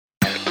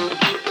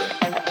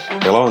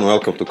Hello and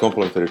welcome to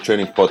Complementary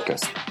Training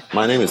Podcast.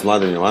 My name is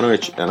Mladen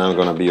Jovanovic and I'm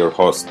going to be your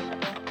host.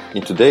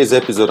 In today's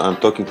episode, I'm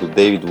talking to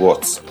David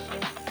Watts.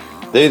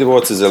 David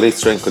Watts is a lead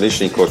strength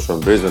conditioning coach from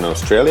Brisbane,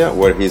 Australia,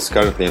 where he is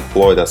currently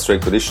employed as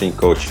strength conditioning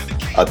coach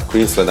at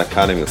Queensland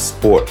Academy of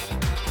Sport.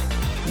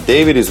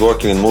 David is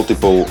working in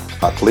multiple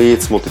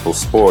athletes, multiple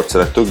sports,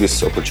 and I took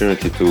this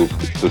opportunity to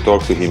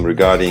talk to him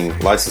regarding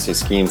licensing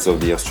schemes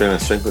of the Australian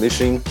Strength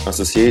Conditioning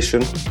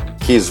Association,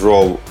 his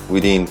role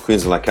within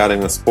Queensland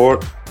Academy of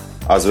Sport,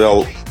 as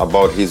well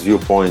about his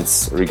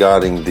viewpoints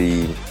regarding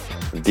the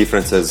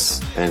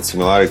differences and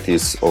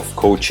similarities of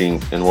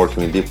coaching and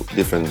working with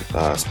different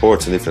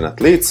sports and different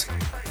athletes,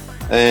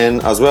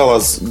 and as well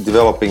as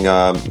developing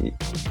a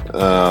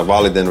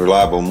valid and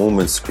reliable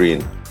movement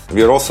screen.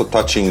 We are also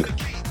touching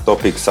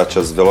topics such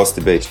as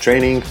velocity-based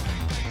training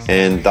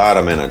and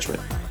data management.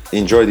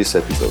 Enjoy this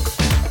episode.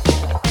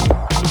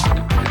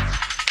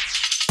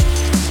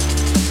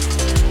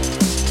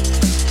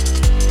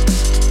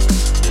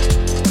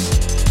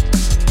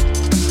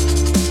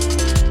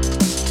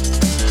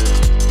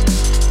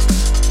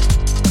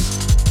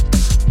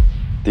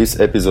 This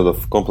episode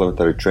of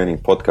Complementary Training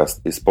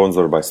Podcast is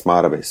sponsored by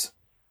Smartbase.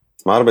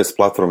 Smartbase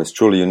platform is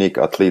truly unique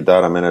athlete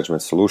data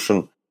management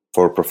solution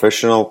for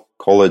professional,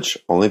 college,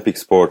 Olympic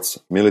sports,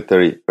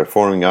 military,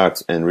 performing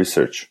arts, and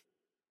research.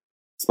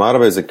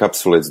 Smartbase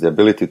encapsulates the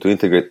ability to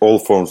integrate all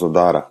forms of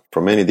data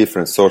from many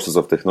different sources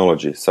of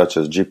technology such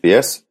as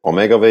GPS,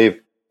 Omega Wave,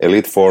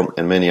 EliteForm,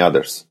 and many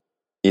others.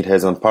 It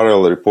has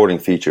unparalleled reporting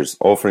features,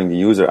 offering the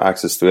user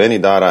access to any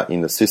data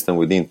in the system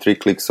within 3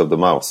 clicks of the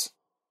mouse.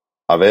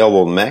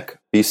 Available on Mac,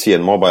 PC,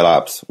 and mobile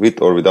apps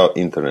with or without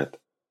internet.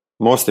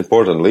 Most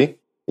importantly,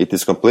 it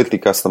is completely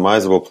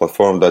customizable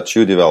platform that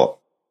you develop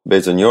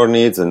based on your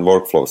needs and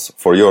workflows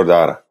for your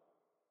data.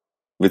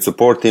 With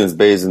support teams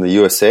based in the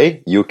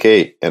USA,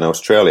 UK, and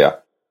Australia,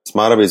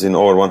 Smartbase is in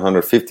over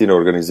 115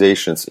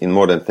 organizations in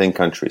more than 10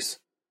 countries.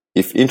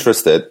 If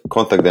interested,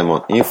 contact them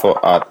on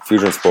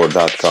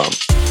info@fusionsport.com.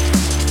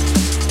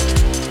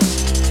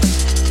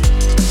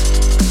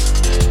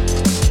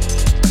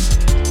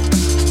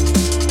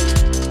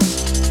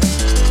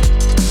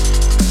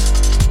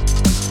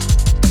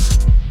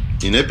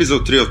 In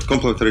episode 3 of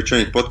Complementary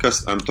Training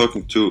Podcast, I'm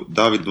talking to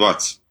David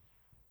Watts.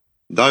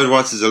 David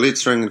Watts is a lead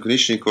strength and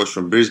conditioning coach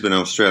from Brisbane,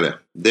 Australia.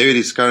 David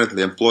is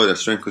currently employed as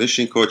strength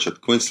conditioning coach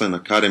at Queensland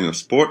Academy of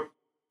Sport,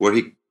 where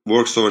he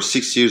works over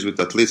 6 years with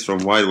athletes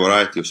from a wide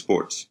variety of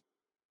sports.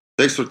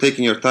 Thanks for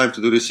taking your time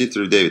to do this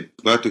interview, David.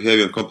 Glad to have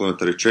you on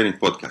Complementary Training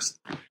Podcast.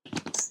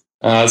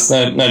 It's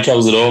no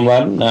troubles at all,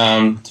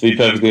 Mladen. To be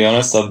perfectly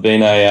honest, I've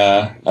been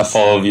a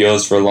follower of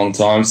yours for a long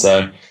time,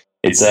 so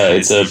it's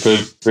a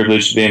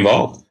privilege to be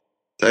involved.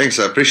 Thanks,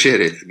 I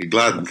appreciate it.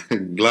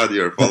 Glad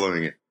you're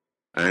following it.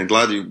 And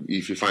glad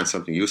if you find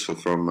something useful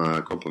from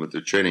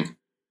Complementary Training.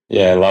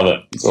 Yeah, I love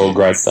it. It's all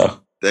great stuff.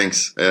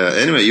 Thanks.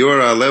 Anyway, you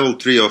are level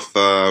 3 of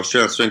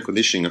Australian Strength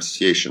Conditioning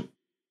Association.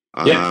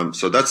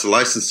 So that's a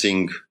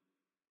licensing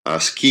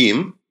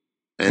scheme.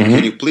 And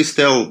can you please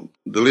tell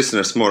the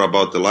listeners more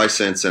about the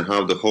license and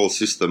how the whole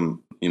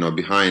system,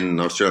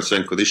 behind Australian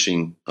Strength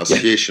Conditioning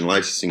Association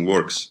licensing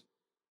works?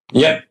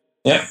 Yeah.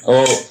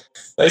 Well,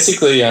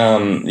 basically,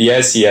 the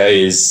ACA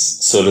is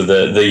sort of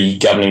the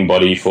governing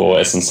body for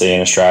S&C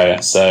in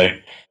Australia. So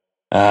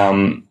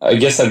I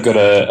guess they've got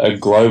a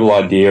global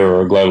idea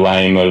or a global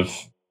aim of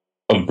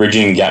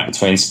bridging the gap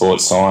between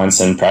sports science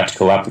and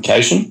practical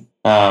application.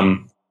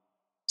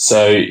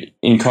 So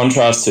in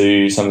contrast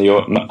to some of the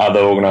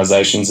other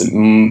organisations,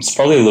 it's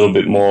probably a little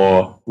bit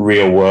more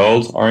real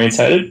world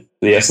orientated,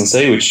 the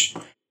S&C, which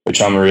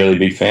I'm a really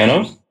big fan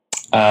of.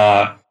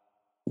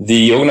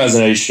 The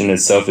organisation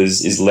itself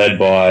is led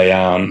by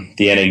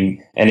the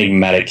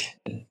enigmatic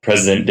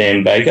President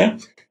Dan Baker,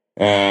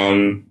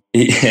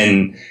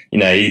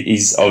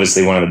 he's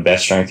obviously one of the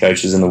best strength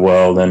coaches in the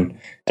world, and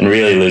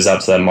really lives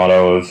up to that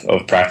motto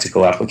of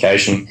practical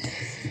application.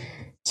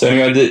 So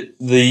anyway,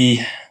 the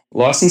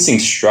licensing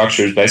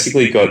structure has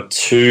basically got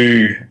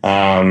 2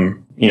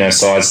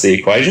 sides to the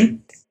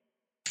equation.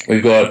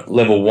 We've got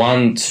level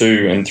 1,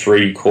 2, and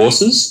 3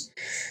 courses.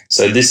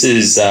 So this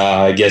is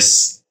I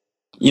guess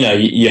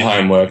your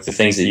homework, the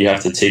things that you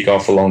have to tick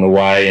off along the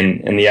way,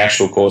 and the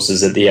actual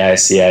courses that the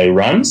ASCA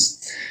runs.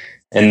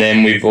 And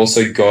then we've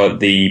also got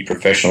the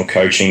professional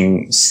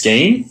coaching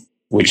scheme,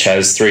 which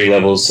has 4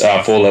 levels to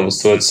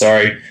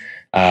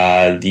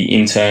it, the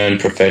intern,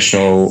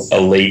 professional,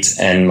 elite,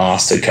 and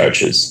master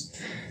coaches.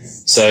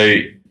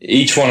 So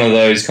each one of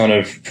those kind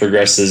of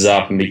progresses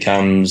up and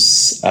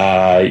becomes,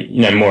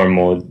 more and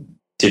more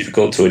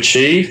difficult to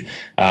achieve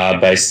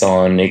based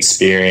on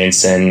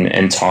experience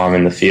and time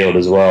in the field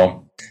as well.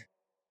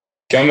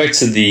 Going back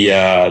to the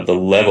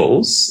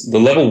levels, the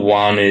level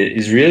 1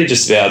 is really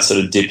just about sort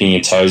of dipping your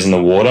toes in the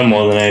water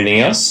more than anything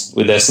else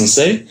with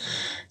S&C.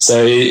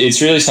 So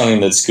it's really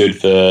something that's good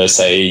for,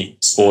 say,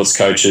 sports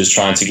coaches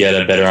trying to get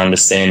a better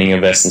understanding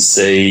of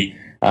S&C,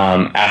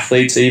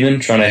 athletes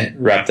even trying to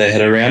wrap their head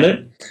around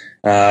it,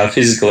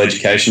 physical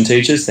education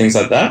teachers, things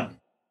like that.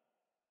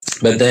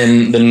 But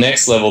then the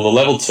next level, the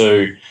level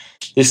 2,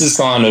 this is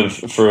kind of,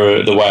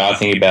 for the way I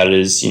think about it,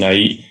 is,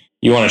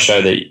 you want to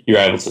show that you're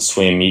able to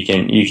swim.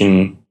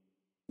 You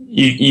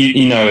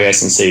know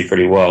S&C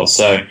pretty well,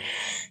 so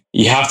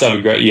you have to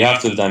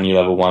have done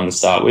your level 1 to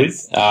start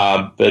with.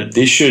 But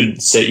this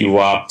should set you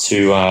up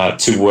to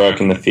work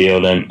in the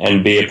field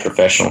and be a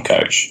professional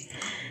coach.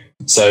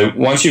 So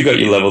once you've got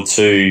your level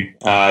 2,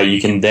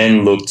 you can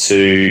then look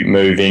to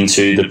move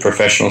into the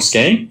professional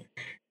scheme,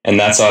 and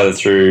that's either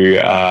through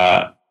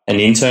an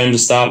intern to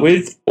start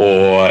with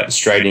or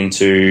straight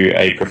into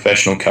a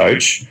professional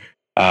coach,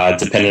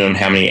 depending on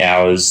how many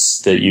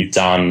hours that you've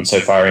done so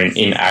far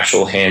in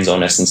actual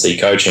hands-on S&C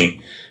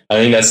coaching. I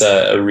think that's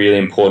a really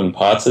important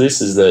part to this,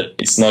 is that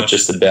it's not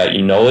just about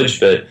your knowledge,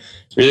 but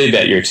it's really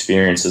about your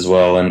experience as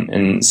well.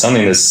 And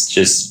something that's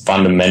just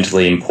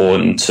fundamentally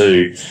important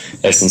to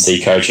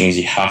S&C coaching is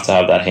you have to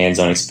have that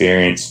hands-on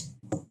experience.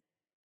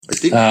 I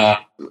think,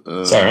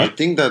 sorry, I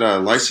think that a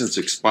license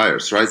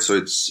expires, right? So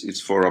it's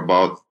for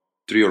about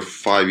 3 or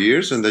 5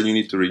 years, and then you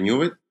need to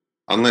renew it,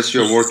 unless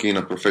you're working in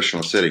a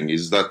professional setting.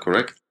 Is that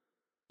correct?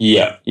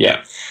 Yeah.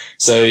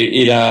 So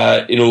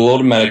it'll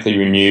automatically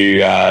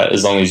renew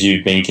as long as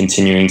you've been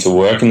continuing to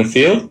work in the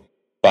field.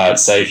 But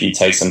say if you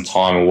take some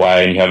time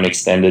away and you have an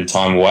extended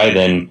time away,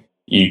 then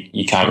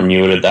you can't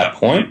renew it at that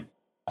point.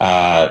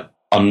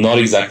 I'm not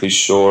exactly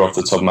sure off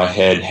the top of my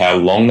head how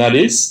long that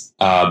is,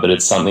 but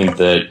it's something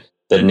that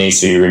needs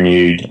to be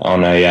renewed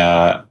on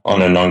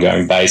an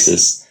ongoing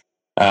basis.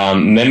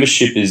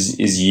 Membership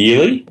is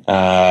yearly.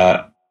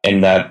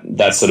 And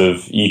that sort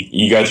of,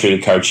 you go through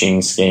the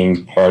coaching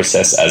scheme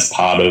process as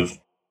part of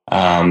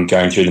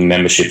going through the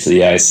membership to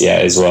the ASCA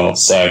as well.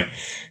 So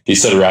if you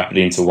sort of wrap it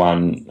into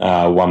one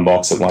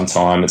box at one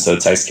time, it sort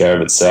of takes care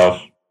of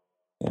itself.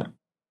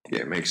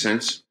 Yeah, makes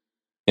sense.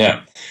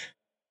 Yeah.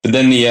 But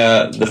then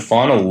the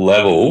final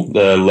level,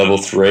 the level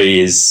 3,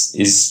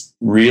 is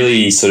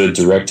really sort of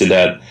directed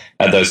at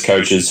those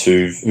coaches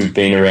who've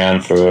been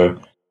around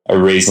for a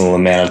reasonable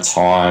amount of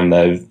time.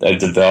 They've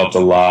developed a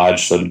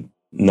large sort of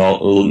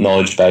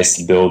knowledge base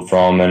to build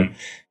from, and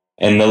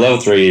the level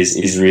 3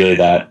 is really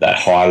that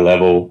high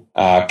level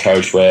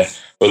coach, where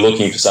we're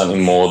looking for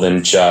something more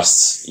than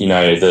just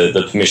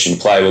the permission to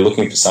play. We're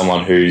looking for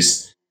someone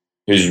who's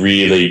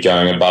really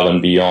going above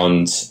and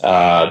beyond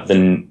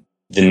the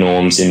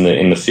norms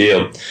in the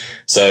field.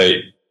 So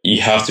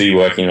you have to be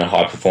working in a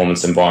high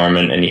performance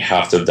environment, and you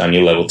have to have done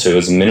your level 2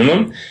 as a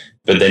minimum,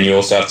 but then you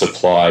also have to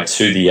apply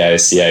to the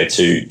ASCA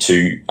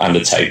to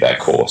undertake that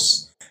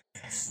course.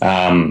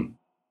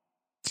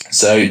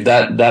 So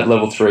that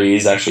level 3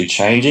 is actually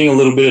changing a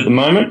little bit at the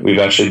moment. We've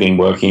actually been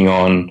working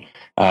on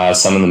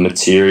some of the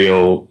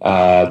material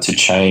to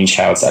change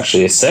how it's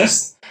actually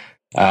assessed.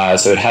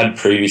 So it had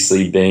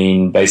previously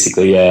been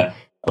basically a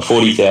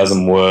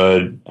 40,000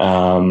 word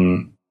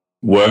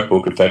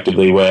workbook,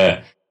 effectively,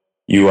 where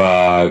you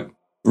are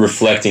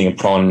reflecting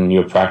upon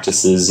your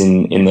practices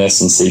in the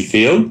S&C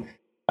field.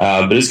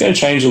 But it's going to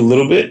change a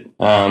little bit.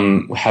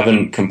 We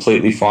haven't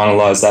completely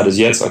finalised that as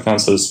yet, so I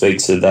can't sort of speak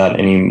to that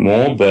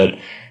anymore. But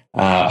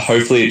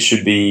hopefully it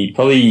should be,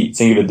 probably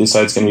think of it this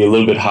way, it's going to be a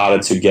little bit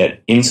harder to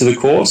get into the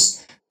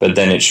course, but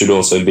then it should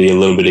also be a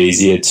little bit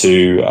easier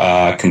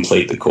to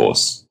complete the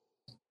course.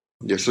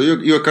 Yeah, so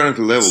you're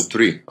currently level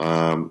 3.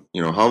 How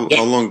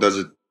long does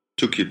it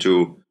took you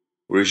to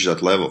reach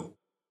that level?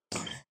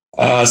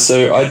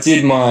 So I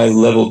did my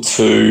level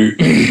 2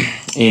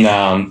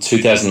 in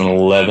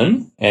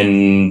 2011,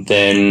 and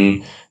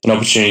then an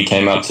opportunity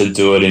came up to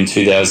do it in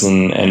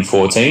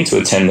 2014 to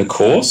attend the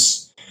course.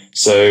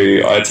 So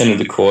I attended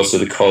the course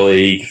with a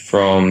colleague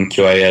from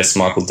QAS,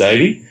 Michael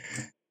Davey,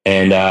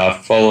 and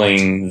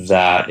following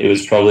that, it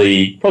was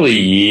probably a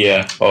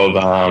year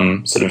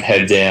of sort of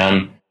head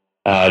down,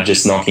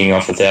 just knocking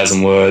off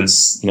 1,000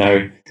 words,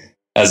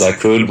 as I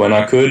could, when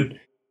I could.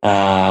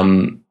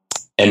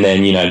 And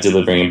then,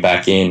 delivering it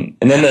back in.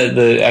 And then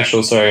the actual,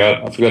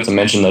 I forgot to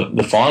mention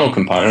the final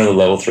component of the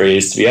level 3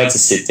 is to be able to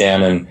sit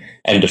down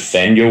and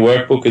defend your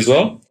workbook as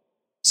well.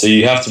 So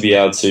you have to be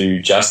able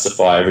to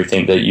justify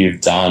everything that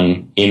you've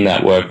done in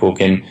that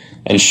workbook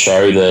and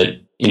show that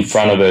in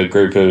front of a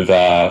group of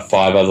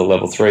 5 other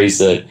level 3s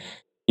that,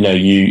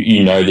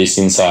 you know this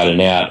inside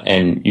and out,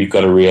 and you've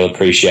got a real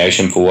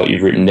appreciation for what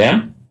you've written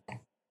down.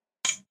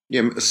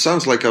 Yeah, it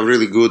sounds like a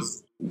really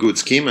good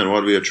scheme, and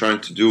what we are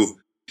trying to do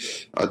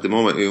at the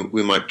moment,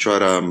 we might try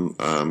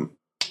to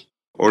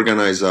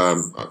organize a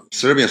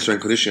Serbian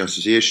Strength Conditioning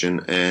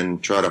Association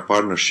and try a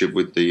partnership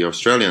with the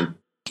Australian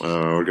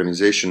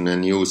organization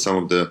and use some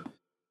of the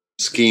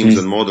schemes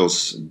and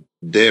models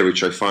there,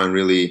 which I find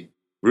really,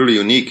 really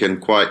unique and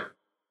quite,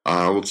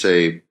 I would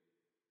say,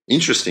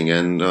 interesting.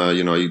 And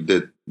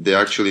they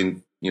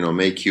actually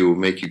make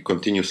you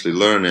continuously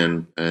learn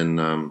and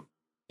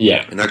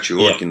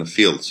actually work in the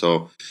field.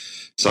 So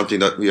something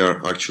that we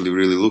are actually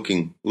really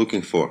looking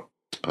for.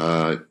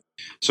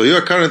 So you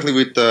are currently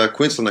with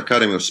Queensland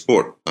Academy of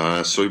Sport.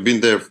 So you've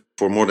been there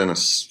for more than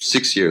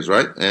 6 years,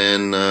 right?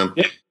 And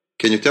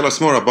can you tell us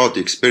more about the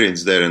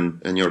experience there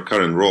and your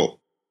current role?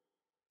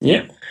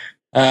 Yeah.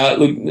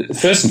 Look,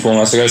 first and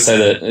foremost, I got to say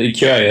that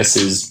QAS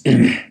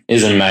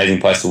is an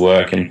amazing place to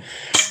work, and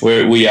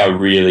we are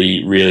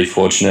really, really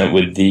fortunate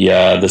with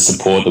the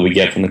support that we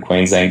get from the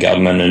Queensland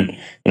government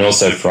and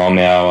also from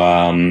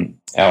our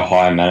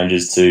higher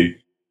managers to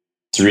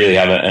really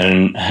have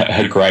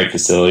a great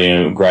facility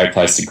and a great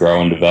place to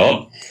grow and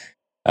develop.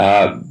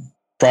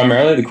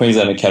 Primarily, the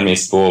Queensland Academy of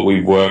Sport,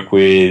 we work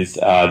with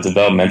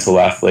developmental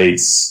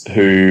athletes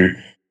who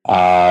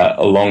are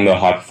along the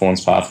high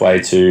performance pathway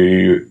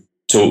to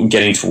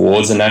getting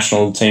towards a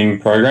national team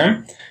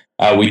program.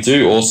 We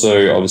do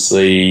also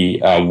obviously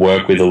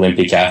work with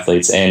Olympic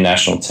athletes and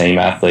national team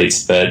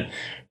athletes, but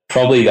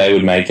probably they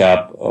would make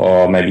up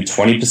maybe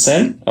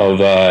 20%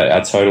 of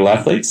our total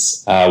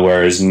athletes,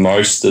 whereas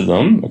most of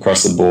them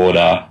across the board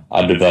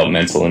are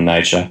developmental in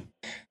nature.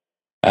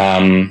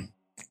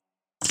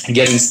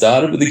 Getting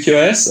started with the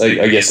QAS,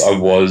 I guess I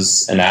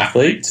was an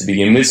athlete to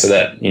begin with, so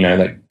that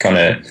that kind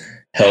of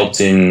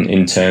helped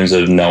in terms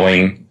of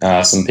knowing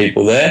some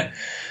people there.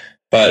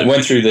 But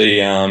went through the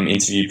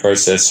interview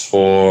process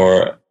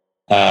for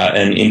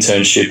an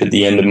internship at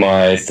the end of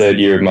my third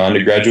year of my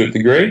undergraduate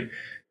degree,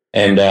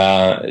 and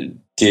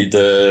did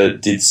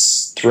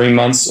 3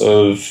 months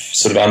of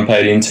sort of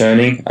unpaid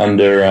interning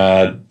under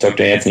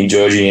Dr. Anthony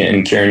Georgie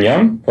and Kieran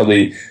Young,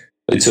 probably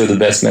two of the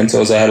best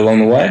mentors I had along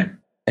the way.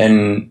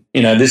 And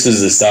this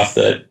is the stuff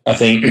that I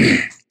think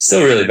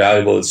still really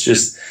valuable. It's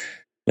just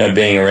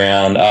being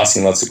around,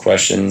 asking lots of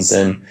questions,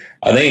 and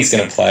I think it's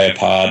going to play a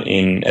part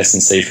in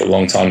S&C for a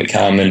long time to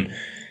come. And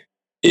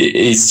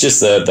it's just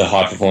the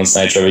high performance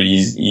nature of it.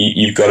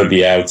 You've got to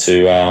be able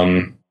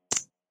to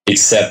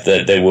accept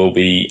that there will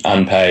be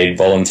unpaid,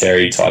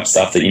 voluntary type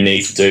stuff that you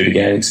need to do to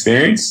gain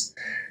experience.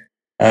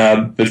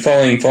 But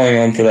following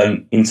on for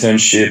that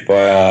internship,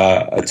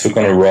 I took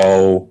on a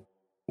role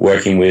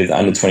working with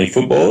under-20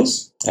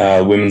 footballers,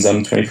 women's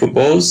under-20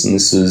 footballers, and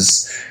this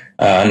was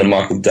under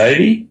Michael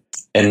Davey.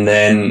 And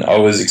then I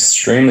was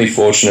extremely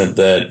fortunate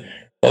that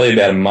probably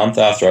about a month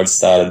after I'd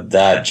started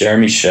that,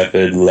 Jeremy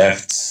Shepherd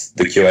left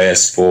the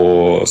QAS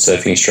for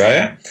Surfing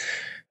Australia.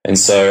 And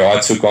so I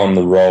took on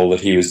the role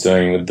that he was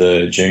doing with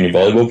the junior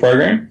volleyball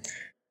program.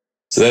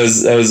 So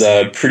that was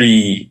a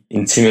pretty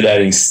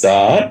intimidating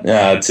start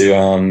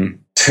to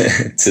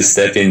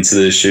step into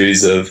the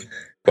shoes of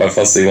quite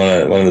possibly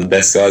one of the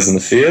best guys in the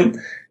field.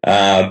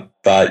 But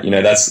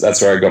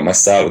that's where I got my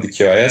start with the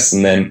QAS,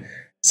 and then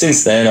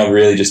since then I've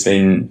really just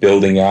been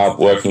building up,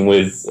 working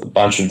with a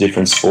bunch of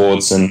different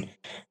sports, and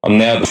I'm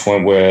now at the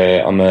point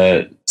where I'm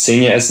a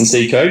senior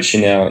S&C coach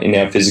in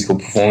our physical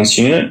performance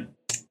unit,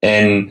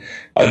 and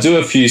I do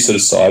a few sort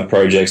of side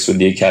projects with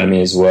the academy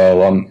as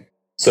well. I'm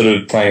sort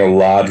of playing a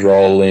large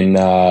role in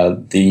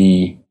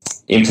the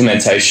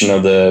implementation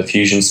of the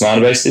Fusion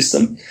Smarterbase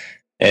system.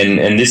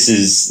 And this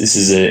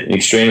is an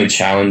extremely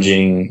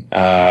challenging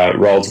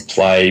role to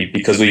play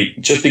because we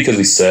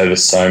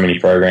service so many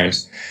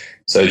programs.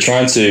 So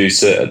trying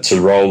to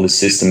roll the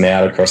system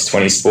out across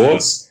 20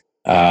 sports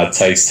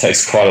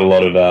takes quite a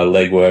lot of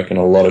legwork and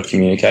a lot of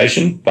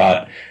communication,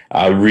 but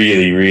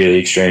really, really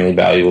extremely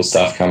valuable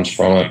stuff comes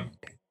from it.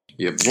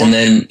 Yep.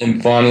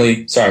 And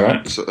finally, sorry,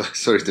 mate.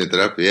 Sorry to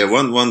interrupt. Yeah,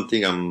 one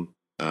thing I'm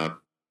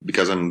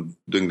because I'm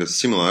doing the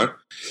similar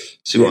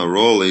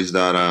role is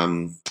that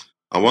I'm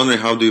wondering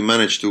how do you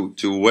manage to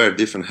wear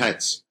different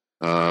hats.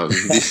 By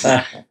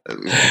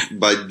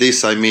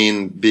this I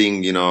mean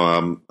being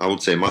I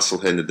would say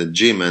muscle-headed at the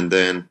gym and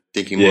then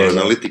thinking more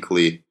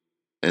analytically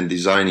and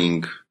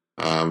designing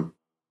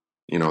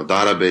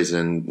database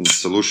and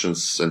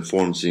solutions and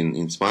forms in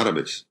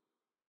Smarterbase.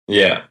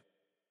 Yeah.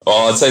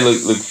 Well, I'd say,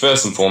 look,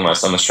 first and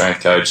foremost, I'm a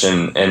strength coach,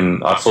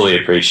 and I fully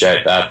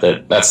appreciate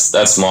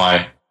that's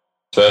my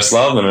first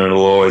love, and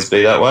it'll always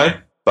be that way.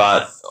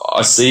 But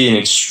I see an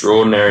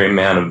extraordinary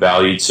amount of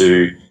value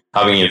to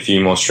having a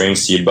few more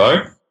strings to your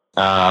bow.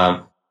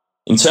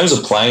 In terms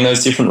of playing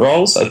those different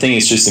roles, I think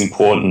it's just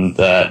important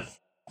that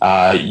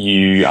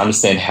you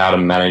understand how to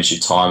manage your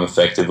time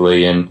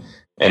effectively and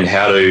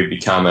how to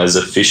become as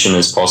efficient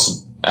as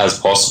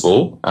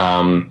possible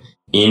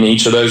in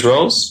each of those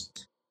roles.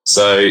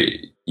 So,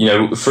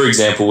 for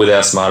example, with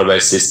our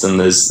Smarterbase system,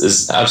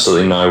 there's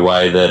absolutely no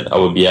way that I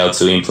would be able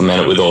to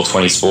implement it with all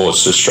 20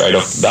 sports just straight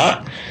off the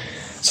bat.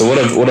 So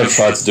what I've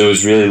tried to do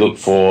is really look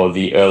for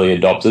the early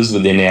adopters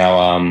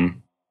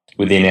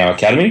within our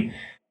academy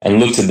and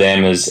look to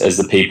them as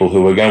the people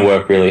who we're going to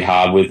work really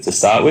hard with to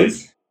start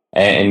with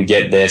and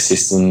get their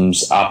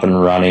systems up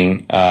and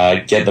running,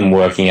 get them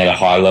working at a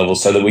high level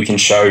so that we can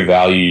show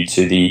value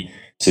to the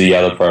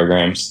other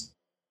programs.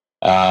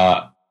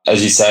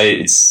 As you say,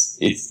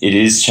 it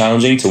is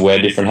challenging to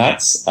wear different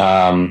hats,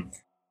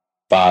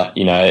 but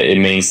it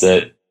means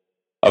that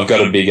I've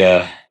got a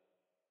bigger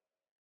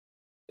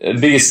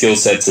skill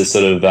set to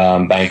sort of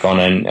bank on,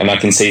 and I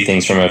can see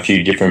things from a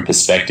few different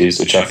perspectives,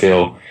 which I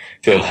feel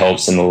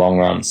helps in the long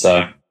run.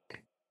 So,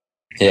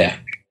 yeah.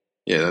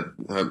 Yeah,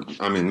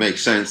 that,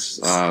 makes sense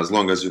as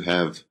long as you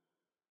have,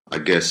 I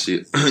guess,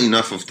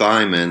 enough of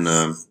time and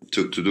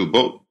to do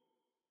both.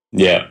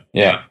 Yeah.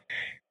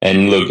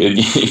 And look,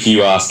 if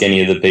you ask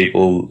any of the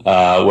people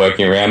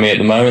working around me at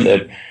the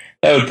moment,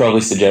 they would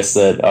probably suggest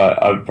that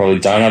I probably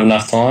don't have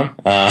enough time.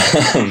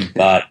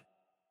 But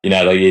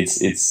like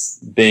it's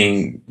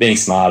being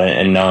smart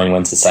and knowing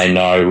when to say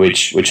no,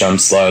 which I'm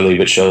slowly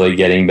but surely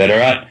getting better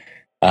at.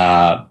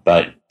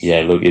 But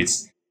yeah, look, it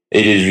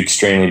is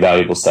extremely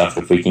valuable stuff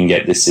if we can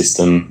get this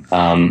system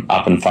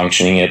up and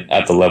functioning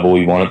at the level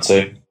we want it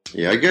to.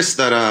 Yeah, I guess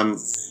that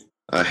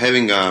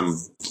having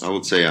I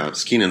would say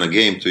skin in a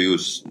game, to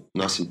use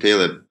Nassim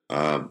Taleb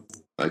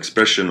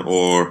expression,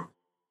 or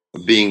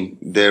being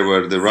there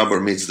where the rubber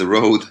meets the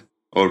road,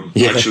 or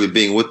actually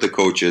being with the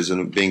coaches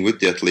and being with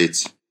the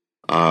athletes,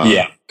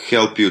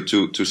 help you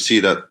to see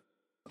that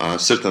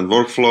certain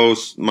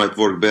workflows might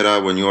work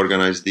better when you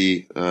organize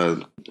the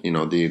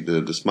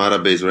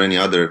Smarabase or any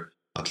other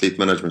athlete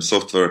management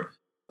software,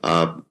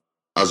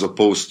 as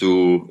opposed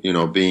to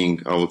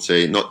being, I would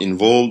say, not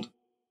involved,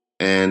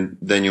 and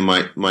then you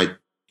might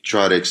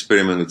try to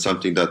experiment with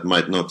something that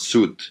might not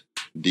suit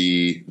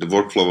the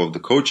workflow of the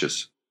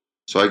coaches.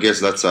 So I guess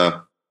that's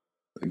a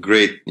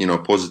great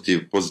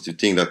positive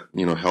thing that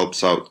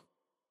helps out.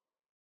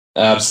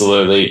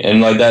 Absolutely,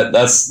 and like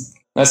that's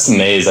to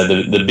me is like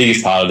the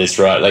biggest part of this,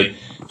 right? Like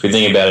if we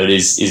think about it,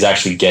 is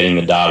actually getting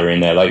the data in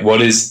there. Like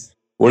what is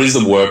the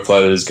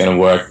workflow that is going to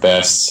work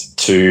best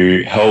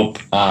to help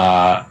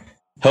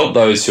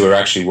those who are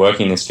actually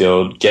working in this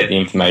field get the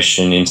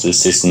information into the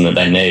system that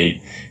they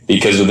need?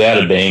 Because without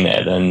it being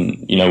there,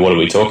 then what are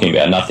we talking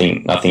about?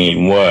 Nothing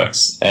even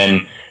works.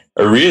 And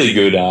a really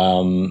good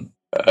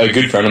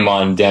friend of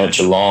mine down at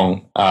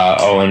Geelong,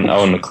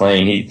 Owen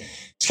McLean,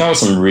 he's come up with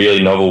some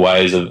really novel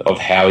ways of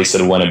how he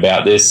sort of went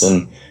about this,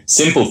 and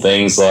simple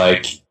things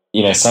like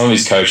some of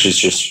his coaches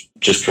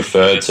just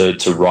prefer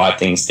to write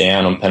things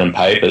down on pen and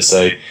paper.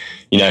 So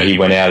he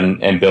went out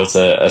and built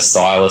a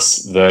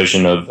stylus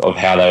version of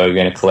how they were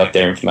going to collect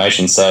their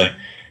information. So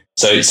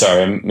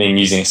sorry, I mean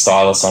using a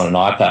stylus on an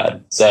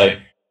iPad. So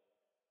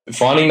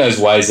finding those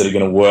ways that are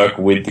going to work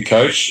with the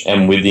coach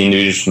and with the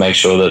individual to make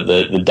sure that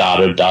the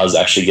data does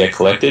actually get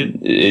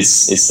collected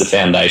is the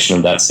foundation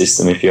of that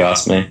system, if you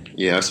ask me.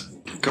 Yes,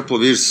 a couple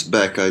of years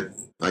back,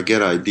 I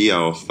get an idea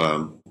of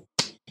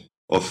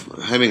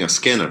having a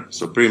scanner.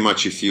 So pretty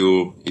much, if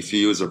you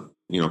use a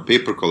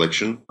paper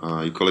collection,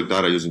 you collect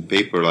data using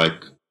paper,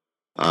 like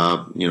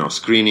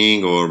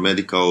screening or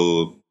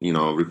medical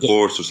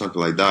reports or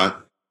something like that.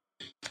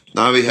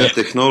 Now we have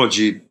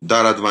technology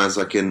that advanced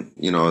that can,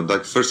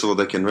 like first of all,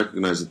 they can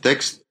recognize the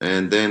text,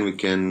 and then we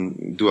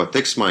can do a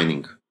text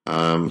mining.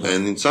 And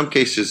in some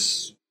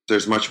cases,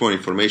 there's much more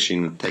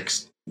information in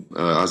text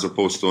as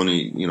opposed to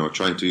only,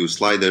 trying to use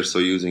sliders, so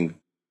using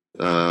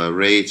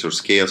rates or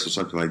scales or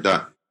something like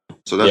that.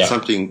 So that's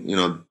something,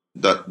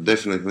 that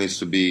definitely needs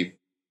to be,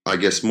 I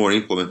guess, more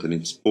implemented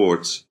in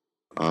sports.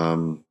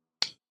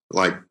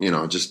 Like,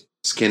 just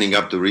scanning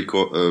up the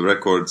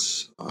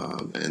records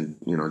and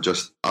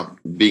just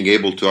being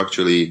able to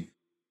actually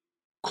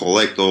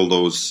collect all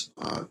those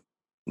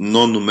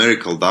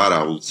non-numerical data,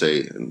 I would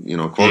say,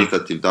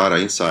 qualitative data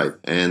inside,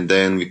 and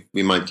then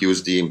we might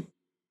use the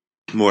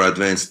more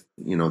advanced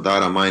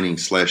data mining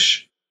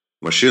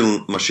 /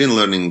 machine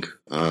learning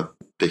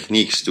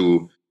techniques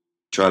to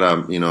try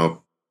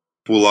to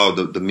pull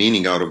out the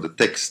meaning out of the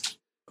text.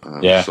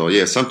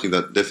 So something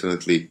that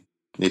definitely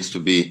needs to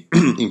be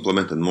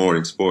implemented more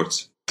in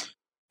sports.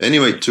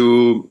 Anyway,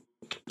 to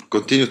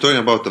continue talking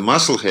about the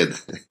muscle head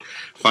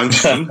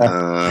function,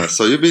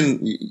 so you've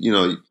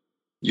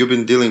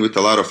been dealing with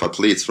a lot of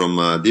athletes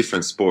from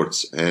different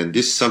sports, and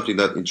this is something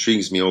that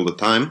intrigues me all the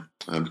time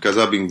because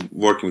I've been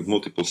working with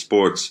multiple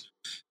sports.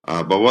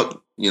 But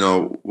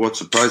what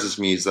surprises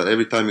me is that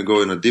every time you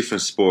go in a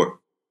different sport,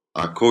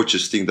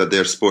 coaches think that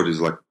their sport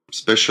is like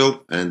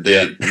special and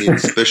they need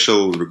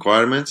special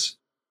requirements.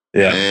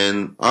 Yeah.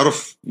 And out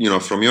of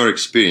from your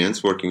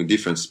experience working with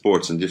different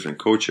sports and different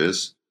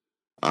coaches,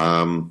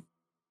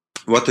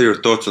 what are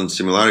your thoughts on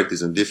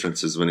similarities and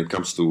differences when it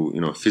comes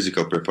to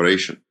physical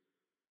preparation?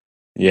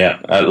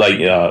 Yeah, I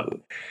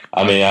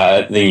mean,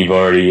 I think you've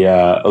already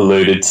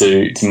alluded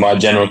to my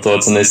general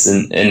thoughts on this,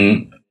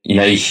 and you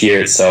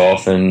hear it so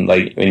often,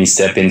 like when you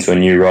step into a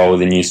new role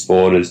with a new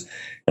sport, is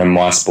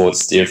my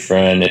sport's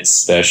different, it's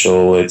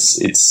special,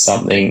 it's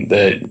something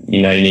that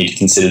you need to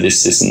consider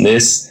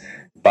this.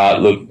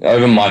 But look,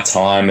 over my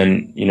time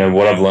and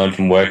what I've learned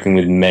from working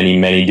with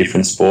many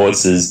different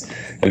sports is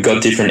I've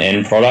got different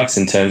end products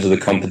in terms of the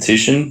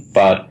competition,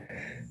 but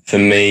for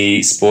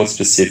me, sports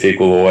specific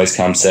will always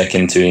come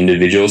second to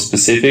individual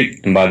specific.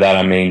 And by that,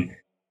 I mean,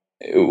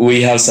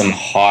 we have some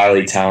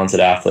highly talented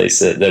athletes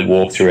that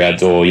walk through our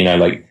door,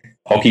 like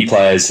hockey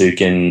players who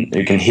can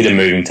hit a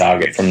moving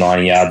target from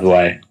 90 yards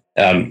away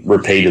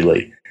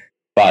repeatedly.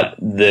 But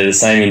they're the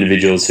same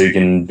individuals who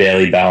can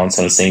barely balance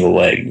on a single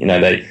leg.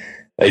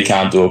 They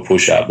can't do a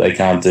push-up. They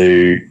can't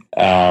do,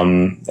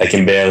 they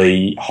can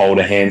barely hold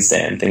a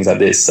handstand, things like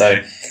this. So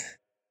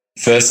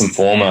first and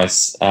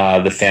foremost,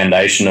 the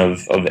foundation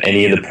of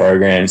any of the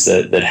programs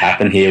that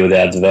happen here with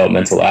our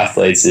developmental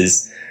athletes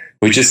is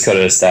we just got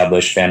to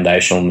establish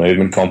foundational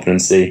movement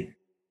competency.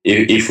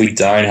 if we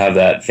don't have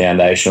that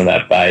foundation or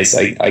that base,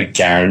 I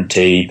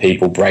guarantee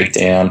people break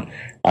down,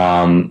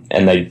 and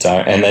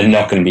they're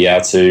not going to be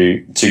able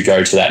to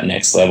go to that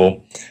next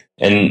level.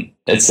 And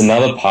it's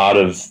another part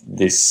of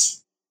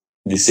this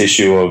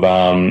issue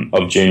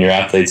of junior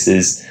athletes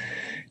is,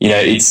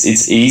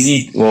 it's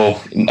easy.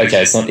 Well,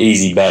 okay, it's not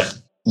easy, but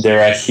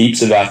there are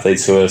heaps of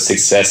athletes who are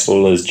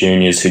successful as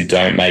juniors who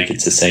don't make it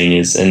to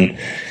seniors. And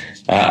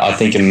I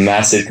think a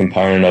massive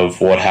component of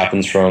what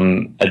happens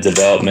from a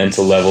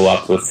developmental level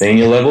up to a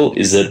senior level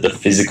is that the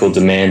physical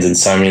demands in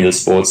so many of the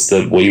sports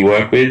that we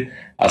work with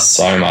are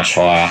so much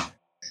higher.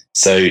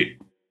 So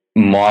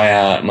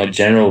my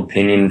general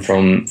opinion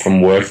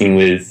from working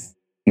with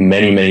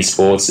many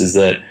sports is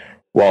that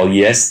while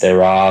yes,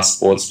 there are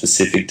sport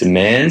specific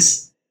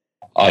demands,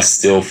 I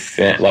still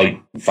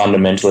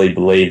fundamentally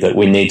believe that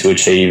we need to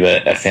achieve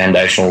a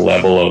foundational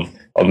level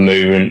of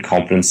movement,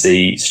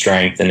 competency,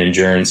 strength, and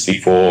endurance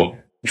before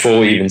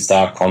we even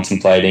start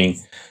contemplating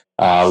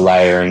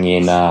layering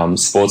in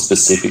sport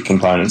specific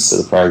components to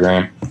the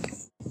program.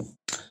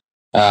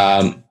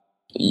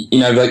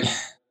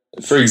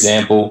 For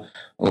example,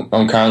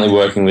 I'm currently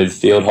working with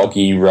field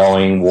hockey,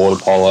 rowing,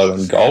 water polo,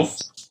 and golf.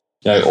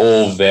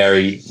 All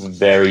very,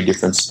 very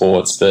different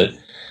sports. But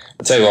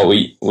I'll tell you what,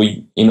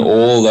 we in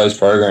all those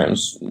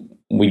programs,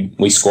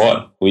 we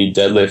squat, we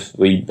deadlift,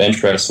 we bench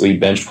press, we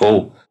bench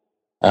pull,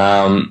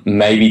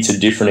 maybe to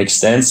different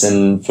extents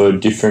and for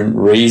different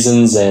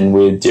reasons and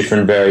with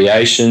different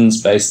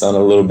variations based on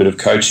a little bit of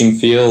coaching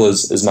feel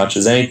as much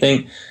as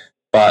anything.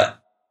 But,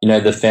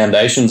 the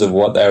foundations of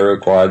what they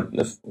required,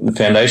 the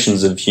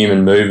foundations of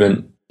human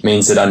movement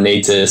means that I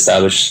need to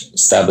establish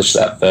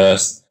that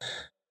first.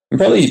 And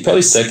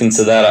probably second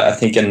to that, I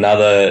think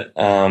another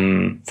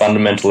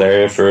fundamental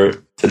area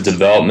for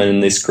development in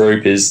this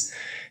group is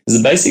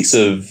the basics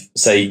of,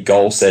 say,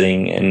 goal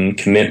setting and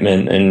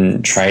commitment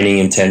and training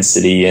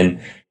intensity and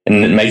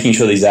making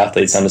sure these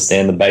athletes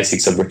understand the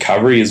basics of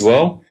recovery as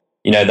well.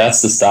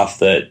 That's the stuff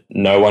that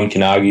no one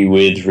can argue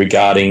with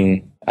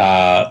regarding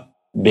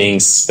being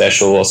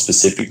special or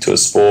specific to a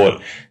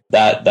sport.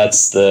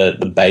 That's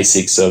the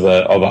basics of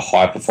a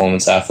high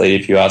performance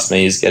athlete, if you ask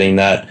me, is getting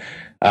that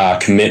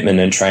commitment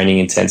and training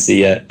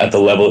intensity at the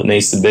level it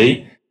needs to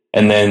be.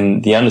 And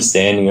then the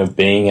understanding of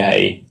being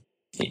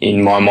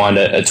in my mind,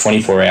 a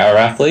 24-hour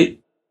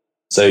athlete.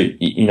 So,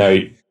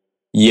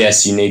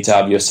 yes, you need to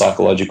have your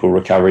psychological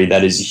recovery.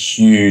 That is a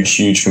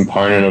huge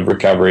component of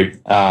recovery.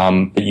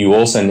 But you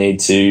also need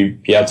to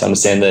be able to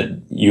understand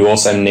that you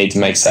also need to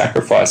make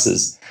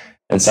sacrifices.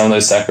 And some of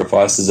those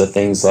sacrifices are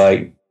things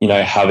like,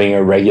 having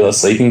a regular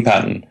sleeping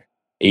pattern,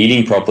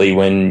 eating properly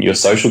when your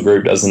social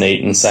group doesn't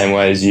eat in the same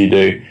way as you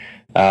do.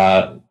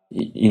 The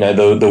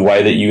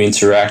way that you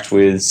interact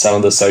with some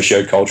of the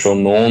socio-cultural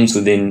norms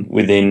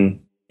within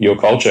your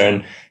culture.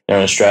 And in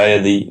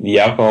Australia, the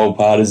alcohol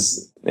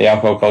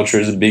culture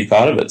is a big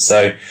part of it.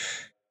 So,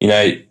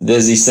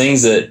 there's these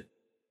things that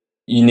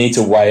you need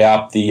to weigh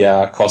up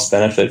the cost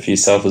benefit for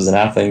yourself as an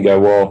athlete and go,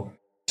 well,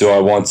 do I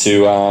want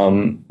to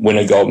win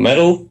a gold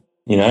medal,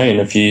 in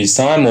a few years'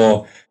 time,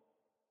 or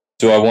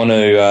do I want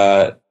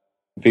to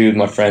be with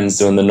my friends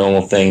doing the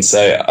normal thing?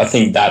 So I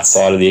think that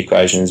side of the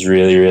equation is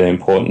really, really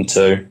important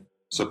too.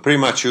 So pretty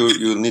much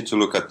you need to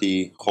look at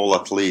the whole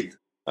athlete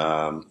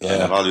and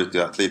evaluate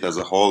the athlete as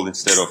a whole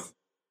instead of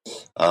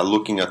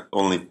looking at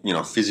only,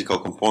 physical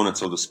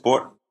components of the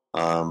sport.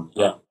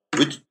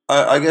 Which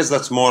I guess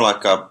that's more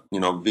like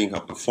being a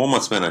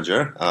performance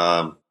manager.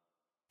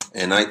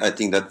 And I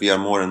think that we are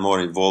more and more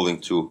evolving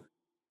to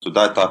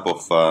that type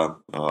of,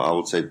 I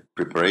would say,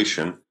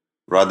 preparation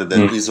rather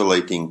than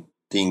isolating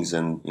things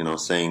and,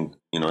 saying,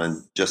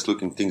 and just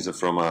looking things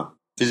from a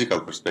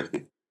physical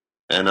perspective.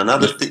 And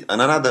another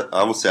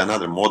I would say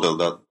another model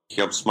that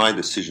helps my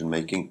decision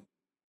making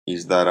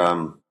is that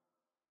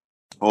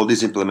all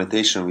this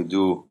implementation we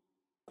do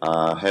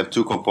have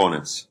two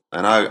components.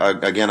 And I'm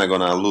going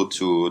to allude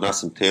to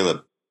Nassim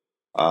Taleb.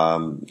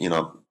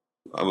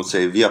 I would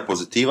say via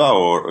positiva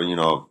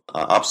or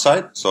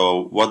upside.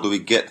 So what do we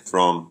get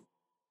from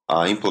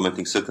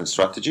implementing certain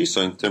strategies?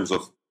 So in terms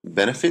of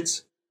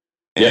benefits,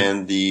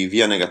 and the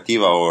via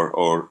negativa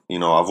or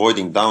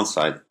avoiding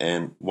downside,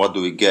 and what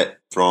do we get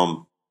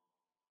from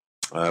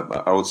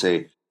I would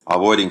say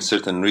avoiding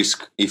certain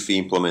risk if we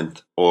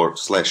implement or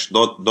 /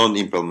 don't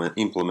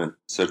implement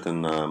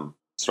certain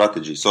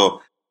strategies.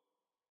 So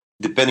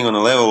depending on the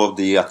level of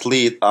the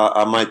athlete,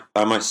 I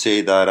might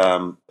say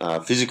that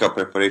physical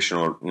preparation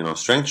or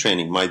strength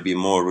training might be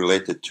more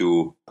related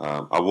to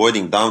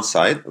avoiding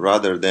downside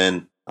rather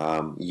than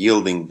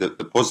yielding the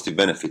positive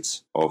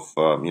benefits of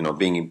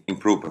being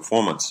improved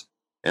performance.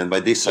 And by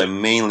this, I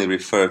mainly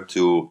refer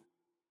to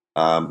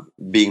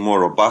being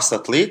more robust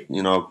athlete,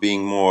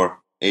 being more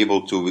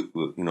able to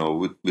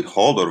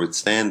withhold or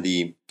withstand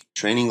the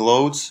training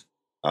loads,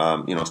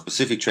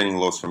 specific training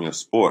loads from your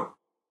sport.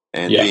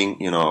 And being,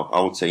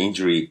 I would say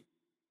injury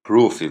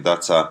proof, if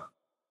that's a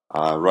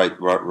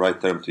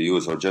right term to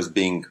use, or just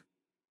being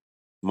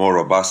more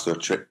robust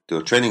to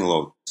a training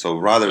load. So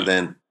rather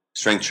than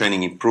strength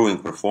training improving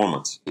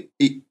performance,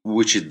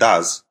 which it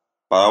does,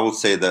 I would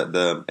say that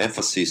the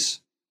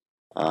emphasis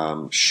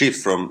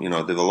shift from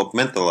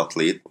developmental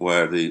athlete,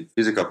 where the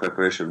physical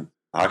preparation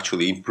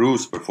actually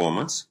improves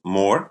performance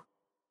more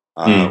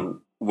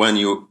when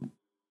you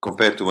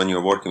compared to when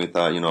you're working with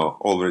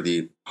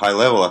already high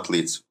level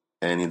athletes.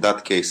 And in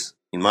that case,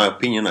 in my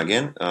opinion,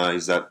 again,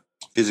 is that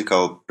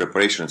physical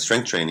preparation and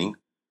strength training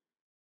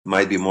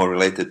might be more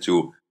related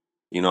to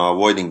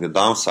avoiding the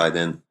downside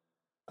and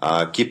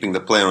keeping the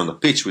player on the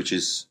pitch, which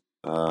is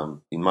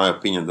in my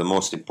opinion the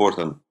most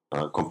important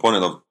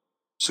component of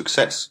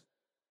success.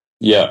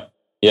 Yeah,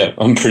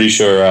 I'm pretty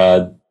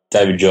sure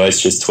David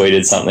Joyce just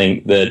tweeted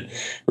something that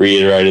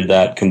reiterated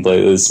that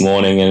completely this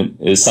morning, and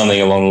it was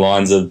something along the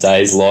lines of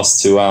days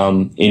lost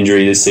to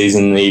injury this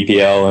season in the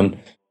EPL, and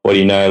what do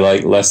you know,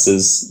 like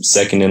Leicester's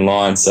second in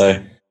line.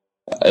 So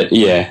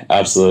yeah,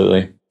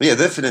 absolutely. Yeah,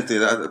 definitely.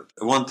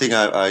 One thing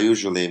I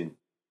usually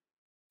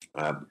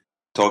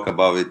talk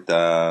about with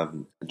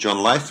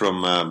John Life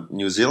from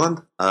New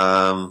Zealand,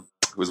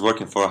 who's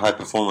working for High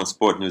Performance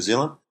Sport New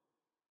Zealand,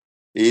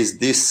 is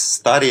this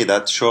study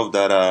that showed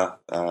that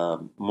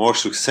more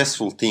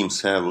successful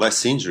teams have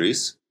less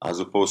injuries as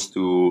opposed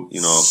to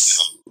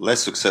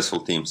less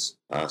successful teams.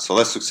 So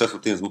less successful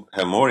teams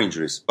have more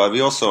injuries, but we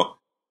also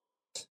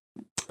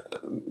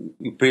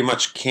you pretty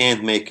much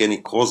can't make any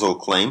causal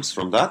claims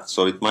from that.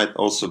 So it might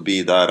also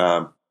be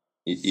that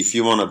if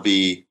you want to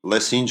be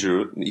less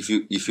injured, if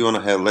you want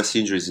to have less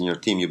injuries in your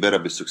team, you better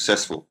be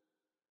successful.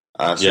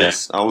 I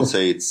would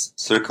say it's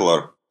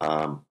circular,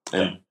 and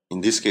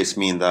in this case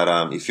mean that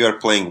if you are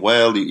playing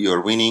well, you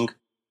are winning,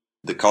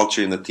 the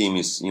culture in the team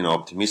is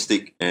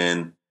optimistic,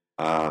 and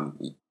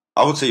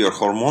I would say your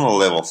hormonal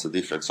levels are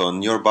different. So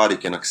your body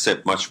can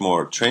accept much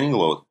more training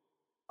load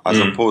as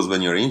opposed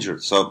when you're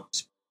injured. So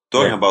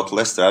talking about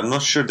Leicester, I'm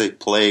not sure they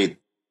played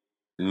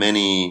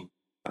many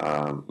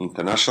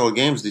international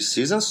games this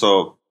season.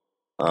 So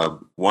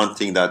one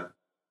thing that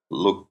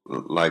look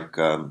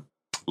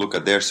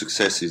at their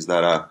success is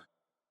that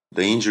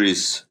the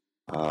injuries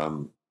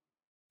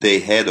they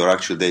had, or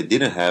actually they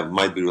didn't have,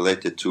 might be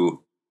related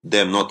to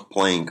them not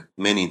playing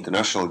many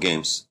international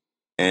games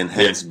and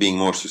hence being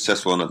more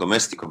successful in a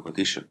domestic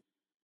competition.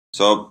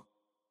 So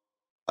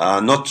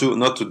not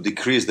to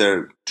decrease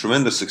their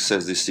tremendous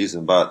success this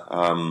season, but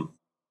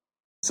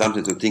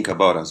something to think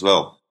about as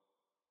well.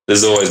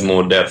 There's always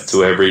more depth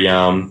to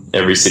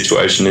every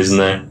situation, isn't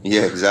there?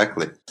 Yeah,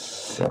 exactly.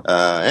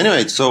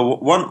 Anyway, so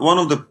one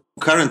of the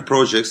current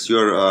projects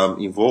you're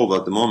involved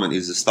at the moment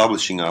is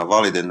establishing a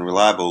valid and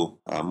reliable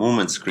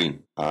movement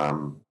screen.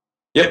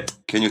 Yep.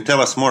 Can you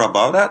tell us more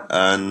about that?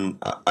 And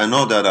I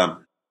know that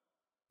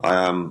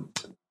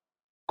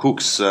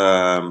Cook's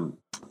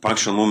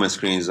functional movement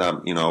screens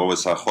are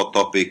always a hot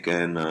topic,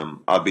 and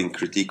I've been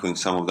critiquing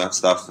some of that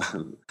stuff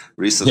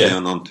recently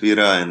on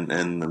Twitter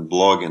and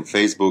blog and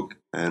Facebook.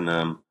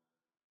 And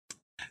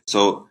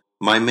so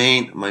my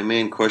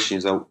main question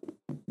is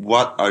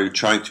what are you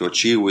trying to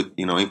achieve with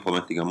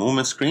implementing a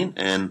movement screen,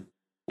 and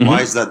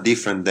why is that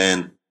different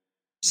than,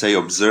 say,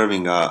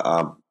 observing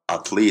a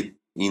athlete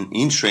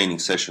in training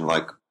session,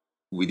 like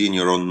within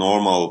your own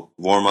normal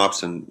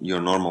warm-ups and your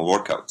normal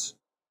workouts?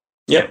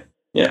 Yeah,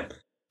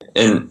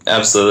 and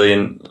absolutely,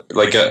 and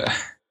like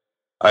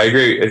I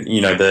agree.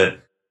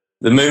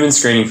 The movement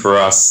screening for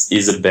us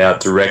is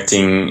about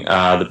directing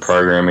the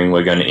programming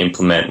we're going to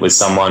implement with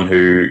someone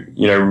who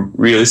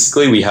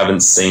realistically we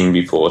haven't seen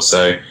before.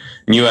 So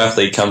new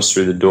athlete comes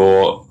through the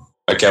door.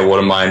 Okay, what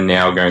am I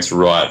now going to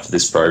write for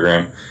this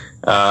program?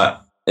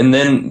 And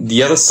then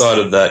the other side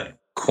of that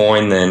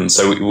coin, then,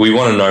 so we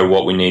want to know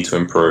what we need to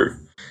improve.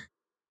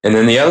 And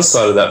then the other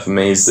side of that for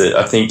me is that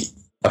I think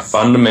a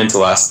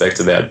fundamental aspect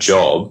of our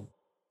job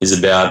is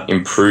about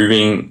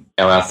improving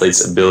our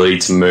athletes' ability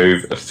to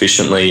move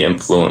efficiently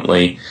and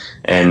fluently,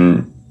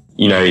 and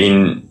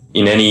in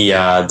any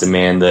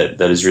demand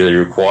that is really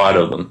required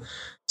of them.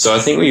 So I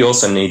think we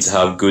also need to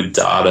have good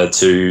data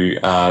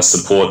to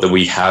support that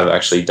we have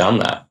actually done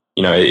that.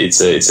 It's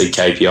a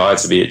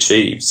KPI to be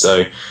achieved.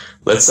 So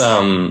let's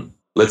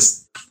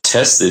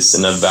test this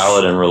in a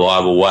valid and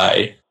reliable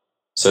way,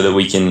 so that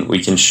we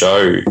can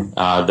show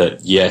that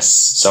yes,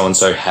 so and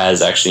so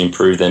has actually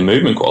improved their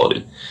movement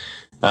quality.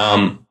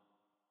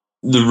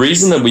 The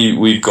reason that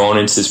we've gone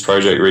into this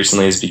project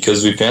recently is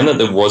because we found that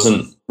there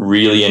wasn't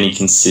really any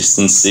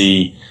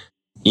consistency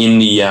in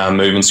the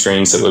movement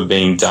screenings that were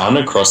being done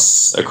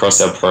across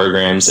our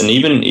programs, and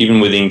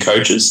even within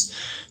coaches.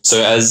 So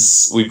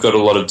as we've got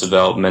a lot of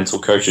developmental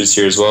coaches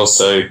here as well,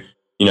 so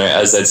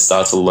as they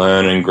start to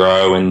learn and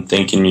grow and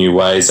think in new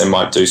ways, they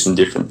might do some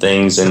different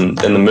things, and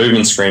the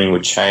movement screening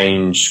would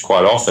change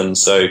quite often.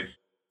 So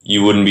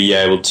you wouldn't be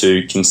able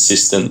to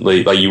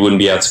consistently, you wouldn't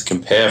be able to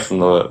compare from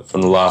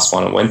the last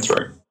one it went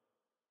through.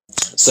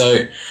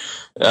 So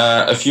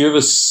a few of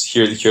us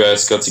here at the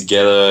QAS got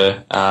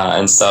together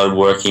and started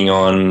working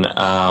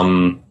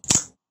on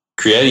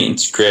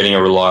creating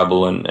a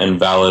reliable and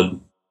valid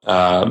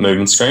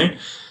movement screen.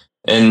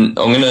 And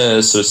I'm going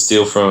to sort of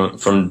steal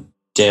from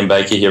Dan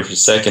Baker here for a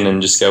second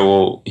and just go,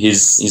 well,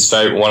 his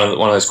favorite, one of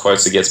those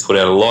quotes that gets put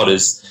out a lot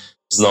is,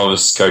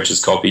 novice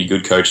coaches copy,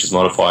 good coaches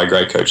modify,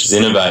 great coaches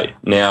innovate.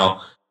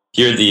 Now,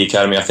 here at the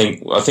academy, I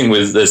think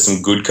there's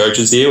some good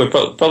coaches here. We're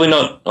probably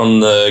not on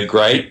the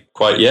great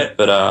quite yet,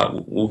 but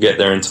we'll get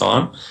there in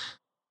time.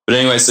 But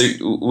anyway, so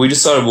we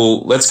decided,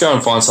 well, let's go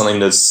and find something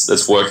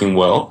that's working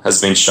well, has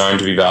been shown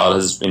to be valid,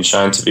 has been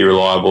shown to be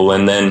reliable,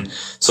 and then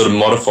sort of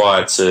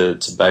modify it to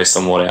based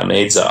on what our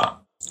needs are.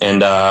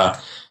 And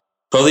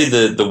probably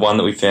the one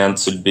that we found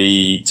to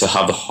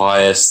have the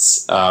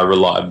highest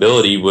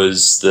reliability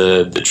was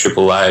the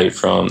AAA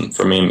from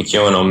Ian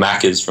McEwen, or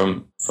Macca's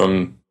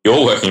from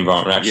your working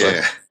environment,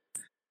 actually.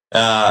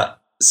 Yeah.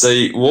 So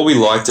what we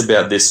liked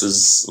about this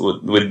was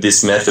with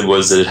this method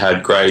was that it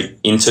had great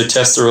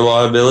inter-tester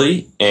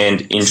reliability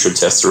and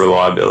intra-tester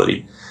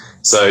reliability.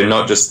 So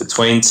not just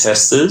between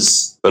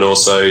testers, but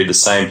also the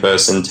same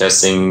person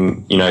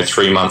testing,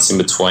 3 months in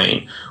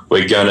between.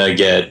 We're going to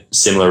get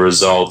similar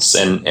results,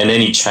 and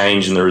any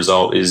change in the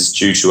result is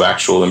due to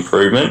actual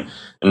improvement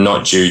and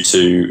not due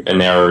to an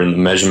error in the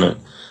measurement.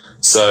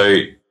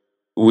 So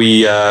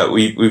we've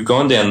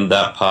gone down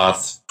that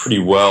path pretty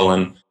well,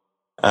 and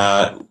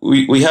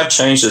we have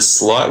changed it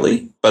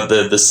slightly, but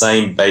the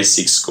same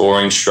basic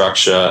scoring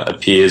structure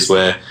appears,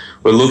 where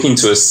we're looking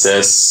to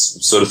assess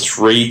sort of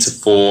 3 to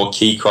 4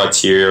 key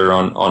criteria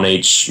on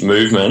each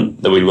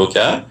movement that we look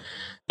at,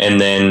 and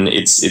then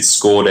it's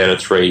scored out of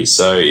 3.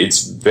 So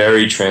it's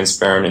very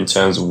transparent in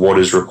terms of what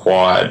is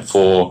required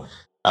for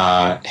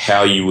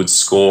how you would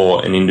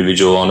score an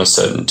individual on a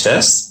certain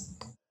test.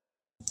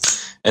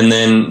 And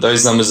then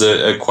those numbers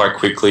are quite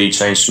quickly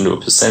changed into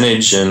a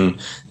percentage, and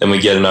then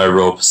we get an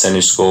overall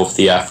percentage score for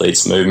the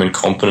athlete's movement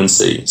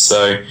competency.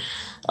 So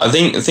I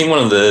think one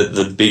of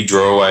the big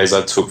drawaways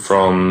I took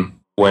from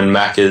when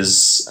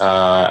Macca's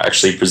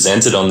actually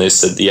presented on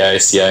this at the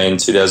ASCA in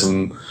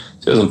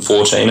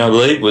 2014, I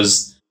believe,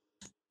 was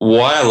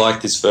why I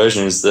like this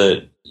version is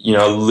that,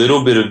 a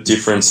little bit of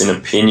difference in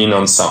opinion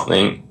on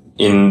something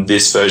in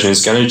this version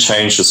is going to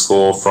change the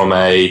score from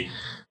a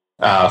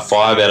 5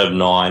 out of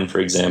 9, for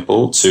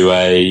example, to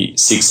a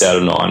 6 out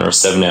of 9 or a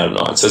 7 out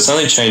of 9. So it's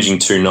only changing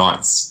 2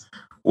 ninths.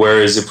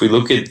 Whereas if we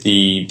look at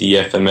the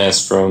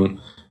FMS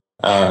from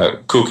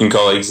Cook and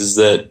colleagues, is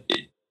that,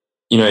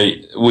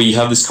 we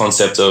have this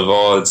concept of,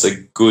 it's a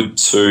good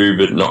 2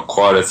 but not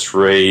quite a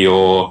 3,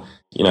 or,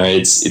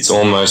 it's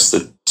almost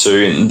a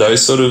 2. And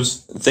those sort of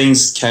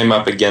things came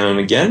up again and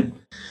again.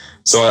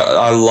 So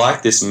I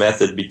like this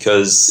method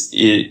because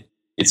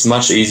it's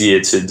much easier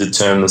to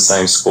determine the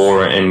same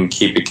score and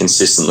keep it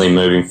consistently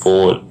moving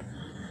forward.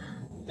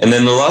 And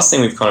then the last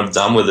thing we've kind of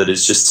done with it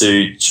is just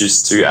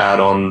to add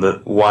on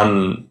the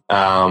one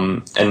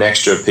an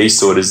extra piece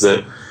to it, is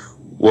that,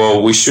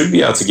 well, we should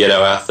be able to get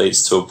our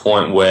athletes to a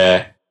point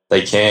where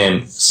they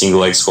can single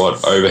leg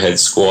squat, overhead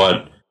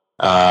squat,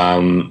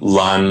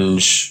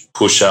 lunge,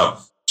 push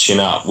up, chin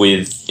up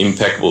with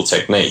impeccable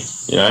technique,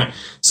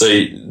 So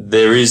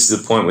there is the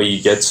point where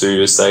you get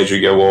to a stage where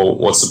you go, well,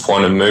 what's the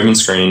point of movement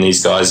screening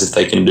these guys if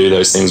they can do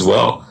those things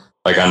well?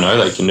 Like, I know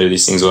they can do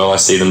these things well. I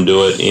see them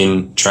do it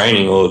in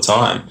training all the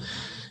time.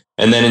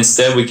 And then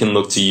instead we can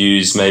look to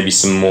use maybe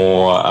some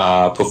more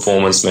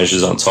performance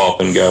measures on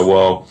top and go,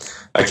 well,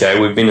 okay,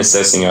 we've been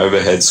assessing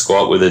overhead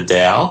squat with a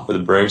dowel, with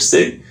a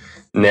broomstick.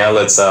 Now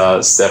let's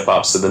step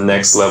up. So the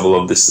next level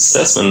of this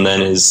assessment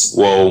then is,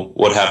 well,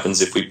 what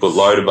happens if we put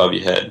load above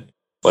your head?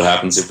 What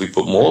happens if we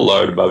put more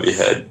load above your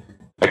head?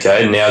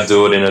 Okay, now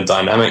do it in a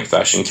dynamic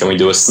fashion. Can we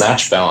do a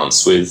snatch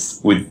balance with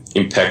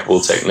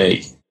impeccable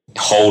technique,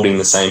 holding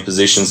the same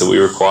positions that we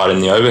required in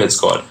the overhead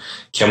squat?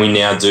 Can we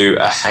now do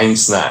a hang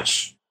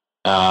snatch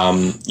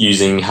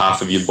using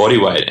half of your body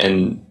weight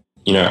and,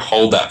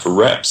 hold that for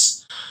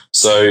reps?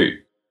 So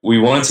we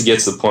wanted to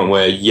get to the point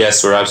where,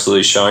 yes, we're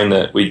absolutely showing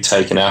that we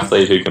take an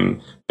athlete who can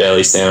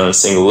barely stand on a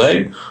single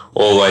leg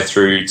all the way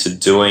through to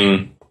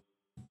doing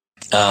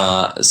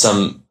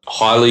some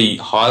highly,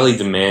 highly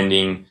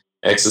demanding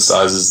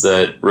exercises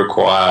that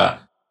require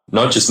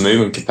not just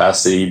movement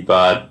capacity,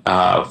 but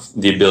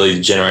the ability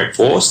to generate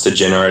force, to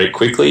generate it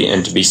quickly,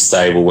 and to be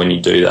stable when you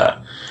do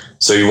that.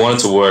 So we wanted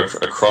to work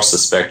across the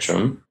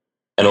spectrum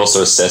and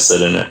also assess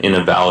it in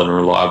a valid and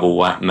reliable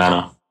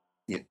manner.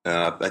 Yeah,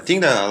 I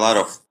think that a lot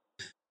of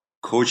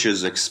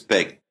coaches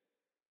expect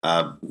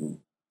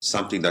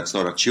something that's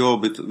not achievable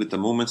with the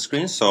movement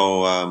screen.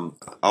 So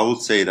I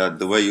would say that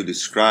the way you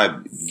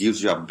describe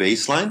gives you a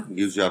baseline,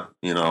 gives you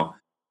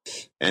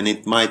and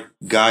it might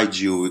guide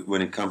you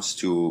when it comes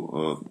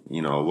to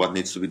what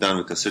needs to be done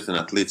with a certain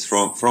athletes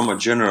from a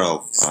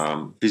general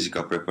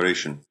physical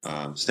preparation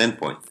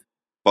standpoint.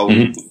 But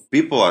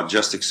people are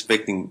just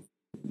expecting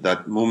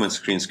that movement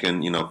screens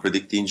can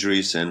predict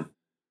injuries and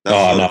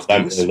that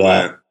things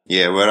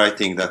where I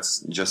think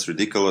that's just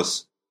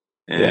ridiculous.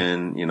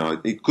 And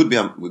it could be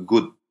a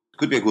good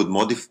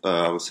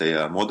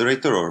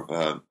moderator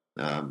or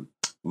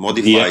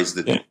modifies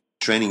the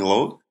training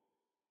load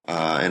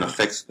and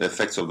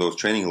effects of those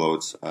training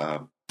loads.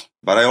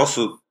 But I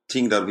also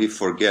think that we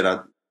forget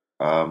that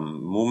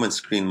movement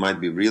screen might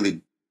be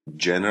really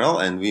general,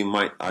 and we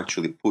might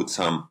actually put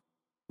some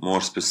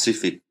more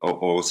specific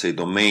or say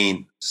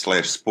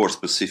domain/sport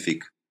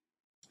specific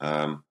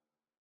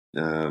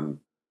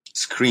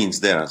screens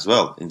there as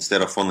well,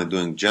 instead of only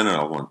doing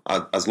general one.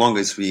 As long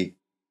as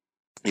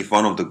if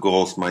one of the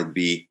goals might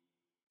be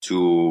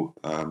to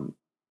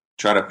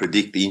try to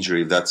predict the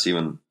injury, if that's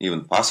even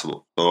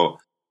possible. So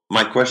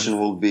my question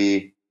will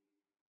be,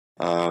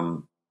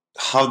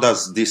 how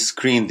does this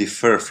screen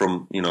differ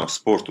from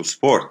sport to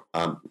sport?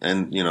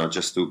 And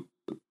just to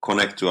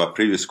connect to our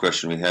previous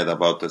question we had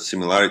about the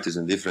similarities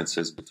and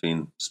differences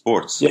between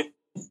sports.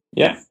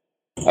 Yeah.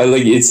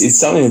 It's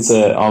something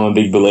that I'm a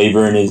big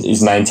believer in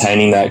is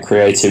maintaining that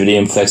creativity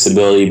and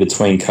flexibility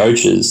between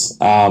coaches.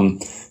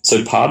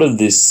 So part of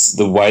this,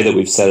 the way that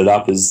we've set it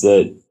up is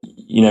that,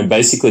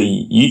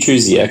 basically you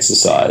choose the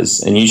exercise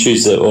and you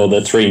choose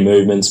the 3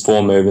 movements,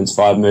 4 movements,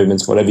 5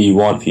 movements, whatever you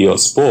want for your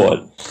sport.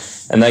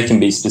 And they can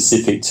be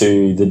specific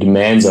to the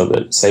demands of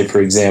it. Say, for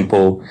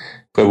example,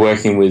 if we're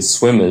working with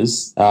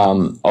swimmers,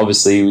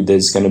 obviously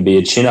there's going to be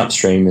a chin-up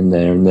stream in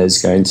there, and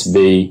there's going to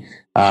be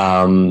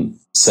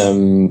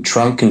some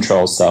trunk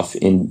control stuff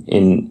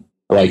in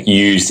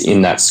used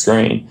in that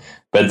screen.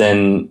 But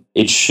then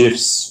it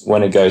shifts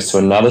when it goes to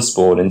another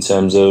sport. In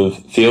terms of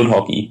field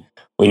hockey,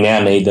 we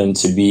now need them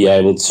to be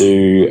able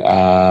to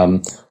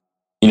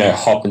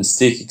hop and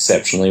stick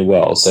exceptionally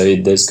well. So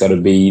there's got to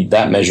be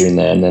that measure in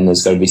there, and then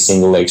there's got to be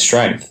single leg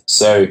strength.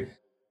 So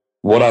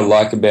what I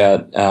like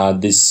about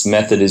this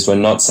method is we're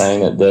not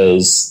saying that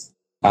there's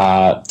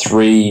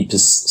 3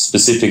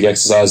 specific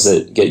exercises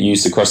that get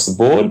used across the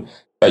board,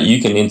 but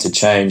you can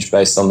interchange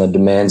based on the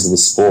demands of the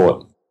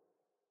sport.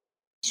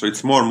 So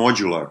it's more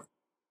modular.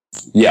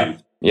 Yeah,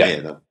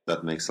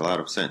 that makes a lot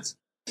of sense.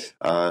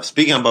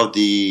 Speaking about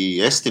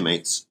the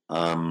estimates,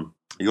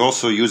 you're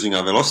also using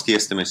a velocity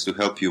estimates to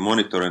help you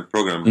monitor and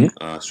program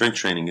strength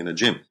training in the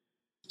gym.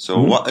 So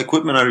what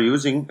equipment are you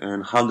using,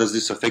 and how does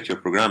this affect your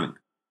programming?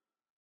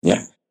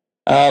 Yeah.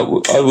 I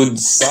would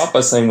start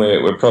by saying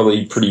we're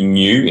probably pretty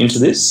new into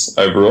this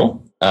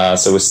overall.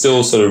 So we're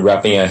still sort of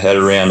wrapping our head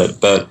around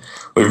it, but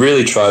we've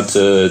really tried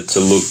to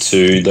look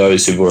to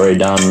those who've already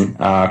done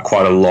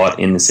quite a lot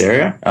in this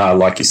area,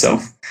 like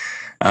yourself.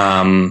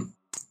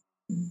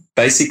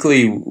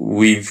 Basically,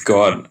 we've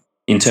got,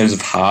 in terms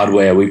of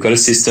hardware, we've got a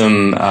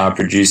system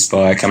produced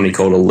by a company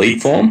called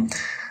EliteForm.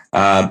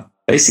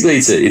 Basically,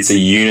 it's a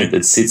unit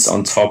that sits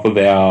on top of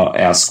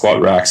our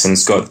squat racks, and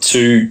it's got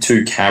two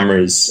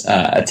cameras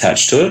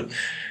attached to it.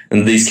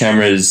 And these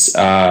cameras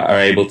are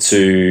able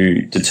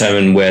to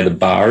determine where the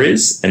bar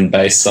is, and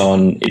based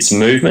on its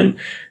movement,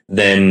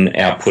 then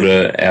output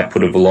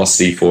a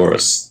velocity for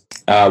us.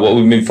 What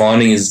we've been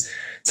finding is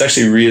it's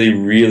actually really,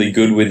 really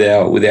good with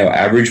our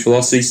average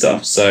velocity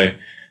stuff. So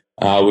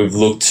we've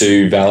looked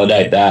to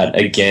validate that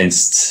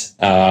against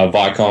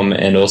Vicom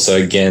and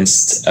also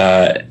against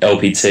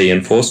LPT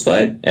and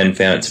Forceplate, and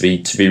found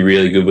it to be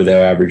really good with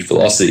our average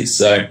velocity.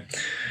 So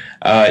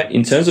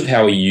in terms of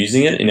how we're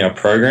using it in our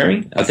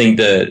programming, I think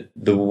the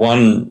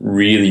one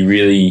really,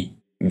 really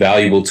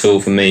valuable tool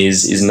for me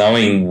is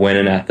knowing when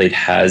an athlete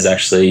has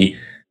actually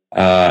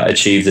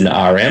achieved an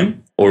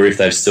RM, or if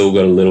they've still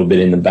got a little bit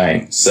in the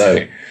bank.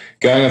 So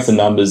going off the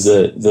numbers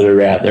that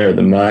are out there at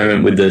the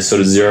moment, with the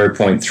sort of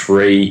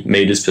 0.3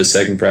 meters per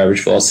second for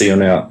average velocity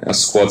on our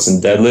squats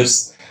and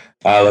deadlifts,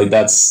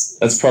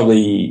 that's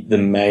probably the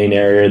main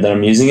area that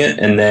I'm using it.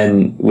 And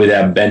then with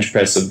our bench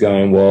press of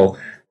going, well,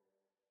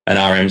 an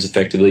RM is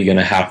effectively going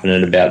to happen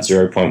at about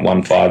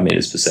 0.15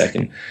 meters per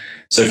second.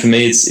 So for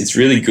me, it's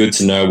really good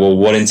to know, well,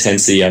 what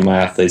intensity are my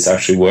athletes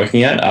actually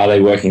working at? Are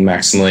they working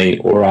maximally,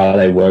 or are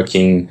they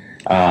working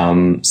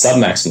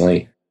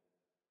sub-maximally?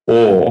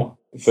 Or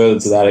further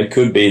to that, it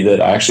could be that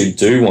I actually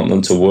do want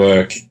them to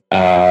work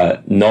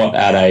not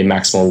at a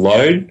maximal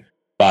load,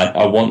 but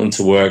I want them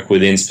to work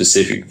within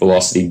specific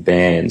velocity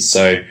bands.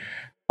 So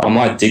I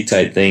might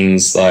dictate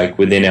things like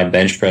within our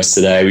bench press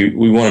today,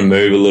 we want to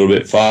move a little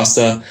bit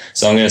faster.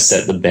 So I'm going to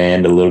set the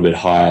band a little bit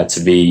higher to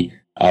be,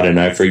 I don't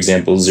know, for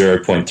example,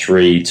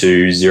 0.3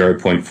 to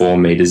 0.4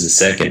 meters a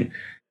second.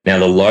 Now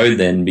the load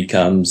then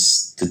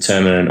becomes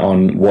determinant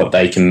on what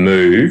they can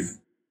move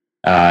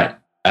at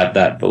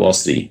that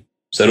velocity.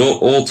 So at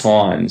all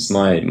times,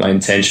 my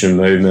intention of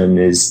movement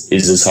is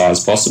as high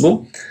as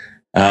possible.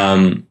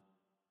 And,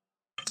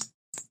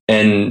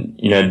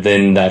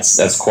 then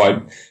that's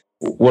quite,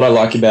 what I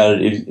like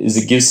about it is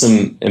it gives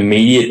some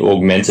immediate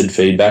augmented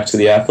feedback to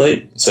the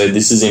athlete. So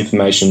this is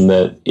information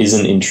that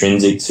isn't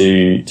intrinsic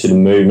to the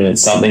movement.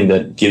 It's something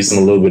that gives them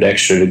a little bit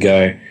extra to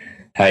go,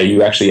 hey,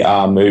 you actually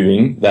are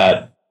moving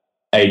that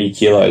 80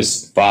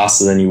 kilos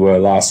faster than you were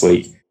last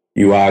week.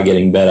 You are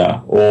getting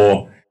better.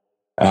 Or,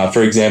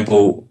 for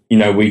example,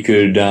 we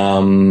could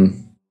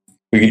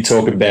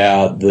talk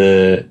about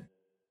the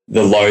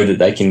load that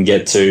they can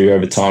get to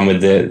over time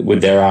with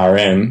their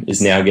RM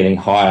is now getting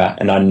higher,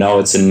 and I know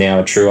it's now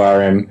a true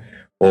RM,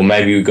 or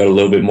maybe we've got a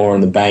little bit more in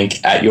the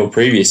bank at your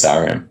previous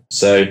RM.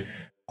 So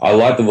I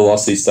like the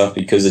velocity stuff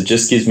because it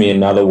just gives me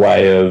another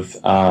way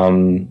of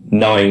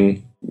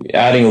knowing,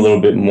 adding a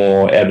little bit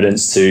more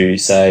evidence to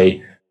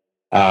say,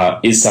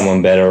 is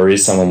someone better or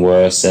is someone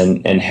worse,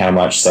 and how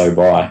much so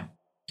by.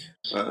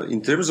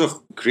 In terms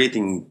of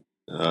creating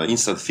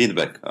instant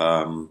feedback,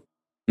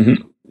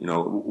 Mm-hmm.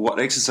 what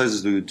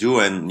exercises do you do,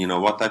 and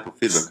what type of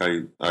feedback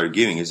are you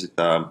giving? Is it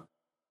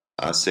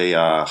say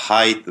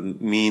height,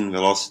 mean,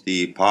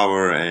 velocity,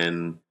 power,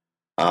 and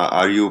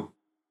are you?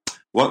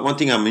 One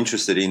thing I'm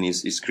interested in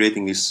is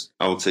creating this,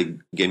 I would say,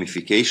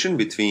 gamification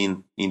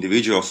between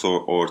individuals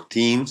or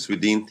teams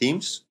within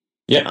teams.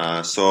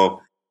 Yeah.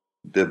 So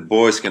the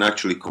boys can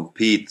actually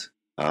compete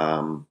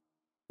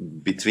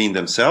between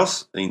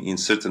themselves in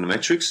certain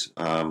metrics.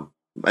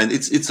 And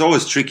it's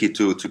always tricky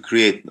to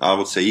create, I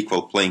would say,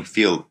 equal playing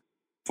field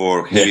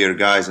for heavier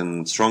guys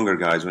and stronger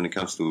guys when it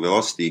comes to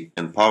velocity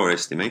and power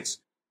estimates.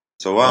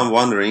 So I'm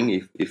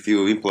wondering if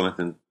you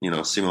implement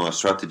similar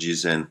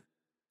strategies and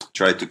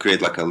try to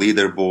create like a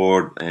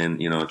leaderboard and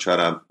try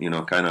to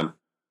kind of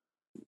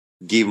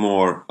give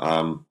more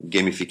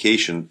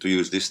gamification, to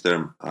use this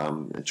term,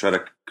 and try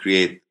to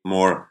create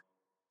more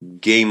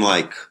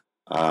game-like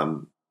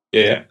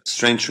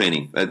strength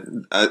training.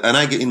 And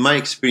in my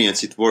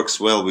experience, it works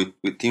well with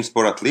team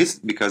sport athletes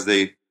because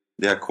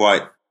they're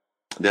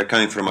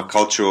coming from a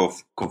culture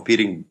of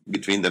competing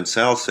between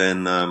themselves,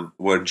 and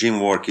where gym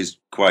work is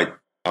quite,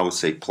 I would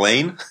say,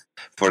 plain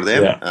for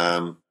them.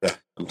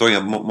 I'm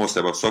talking mostly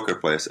about soccer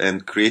players,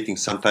 and creating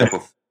some type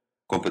of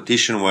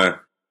competition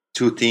where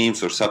two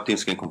teams or sub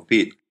teams can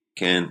compete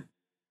can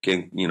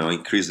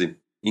increase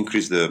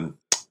the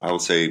I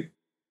would say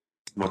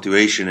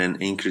motivation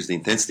and increase the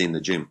intensity in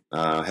the gym.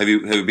 Have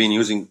you been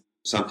using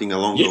something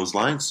along those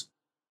lines?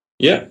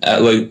 Yeah,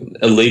 like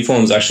Elite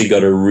Form's actually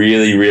got a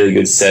really, really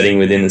good setting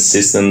within the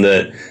system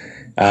that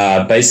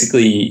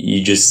basically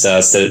you just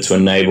set it to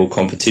enable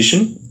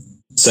competition.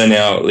 So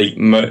now, like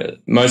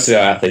most of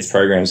our athletes'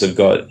 programs have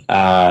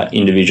got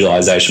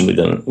individualization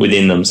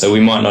within them. So we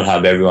might not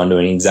have everyone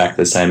doing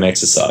exactly the same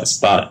exercise,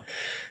 but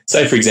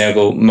say, for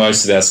example,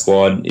 most of our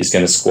squad is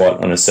going to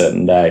squat on a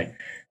certain day.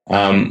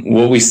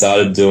 What we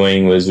started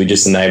doing was we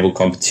just enabled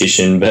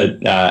competition,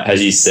 but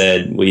as you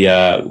said, we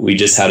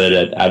just had it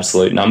at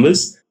absolute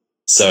numbers.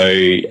 So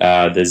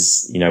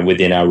there's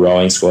within our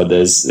rowing squad,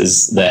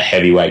 there's the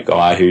heavyweight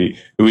guy who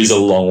is a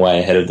long way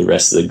ahead of the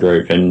rest of the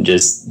group, and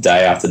just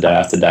day after day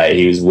after day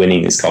he was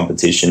winning this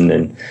competition,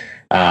 and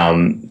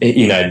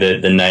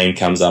the name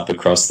comes up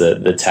across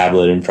the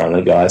tablet in front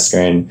of the guy's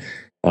screen.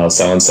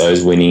 So and so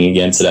is winning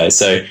again today.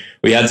 So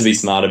we had to be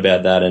smart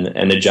about that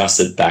and adjust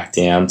it back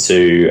down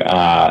to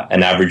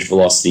an average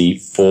velocity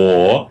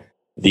for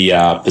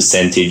the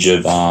percentage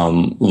of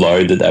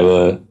load that they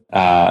were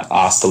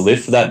asked to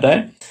lift for that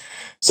day.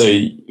 So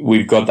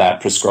we've got that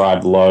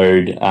prescribed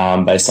load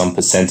based on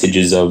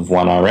percentages of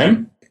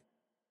 1RM.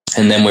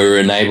 And then we were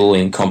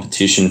enabling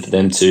competition for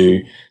them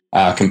to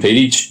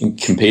compete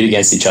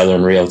against each other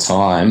in real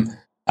time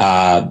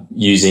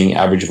using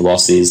average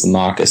velocity as the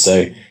marker.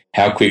 So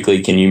how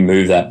quickly can you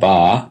move that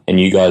bar? And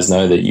you guys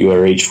know that you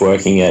are each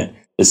working at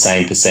the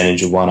same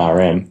percentage of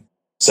 1RM.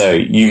 So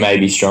you may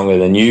be stronger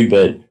than you,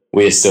 but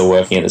we're still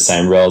working at the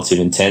same relative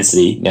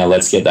intensity. Now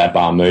let's get that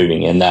bar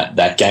moving. And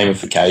that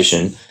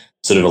gamification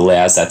sort of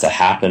allows that to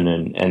happen,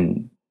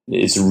 and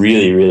it's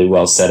really, really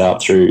well set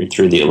up through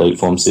the Elite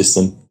Form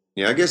system.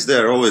 Yeah, I guess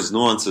there are always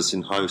nuances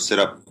in how you set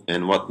up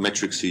and what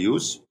metrics you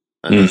use.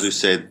 And as you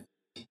said,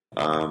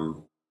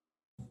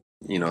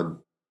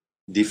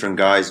 different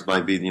guys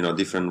might be,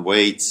 different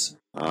weights,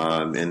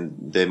 and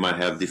they might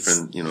have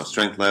different,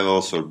 strength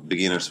levels, or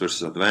beginners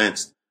versus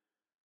advanced.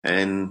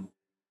 And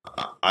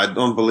I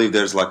don't believe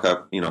there's like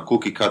a,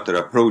 cookie cutter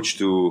approach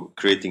to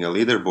creating a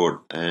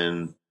leaderboard.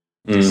 And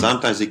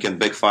sometimes it can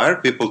backfire.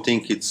 People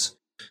think it's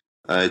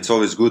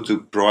always good to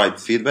provide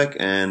feedback,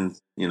 and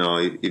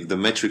if the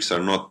metrics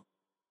are not,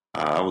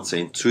 I would say,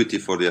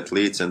 intuitive for the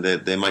athletes, and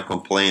they might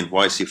complain,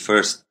 why is he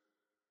first?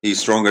 He's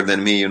stronger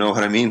than me. You know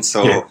what I mean?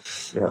 So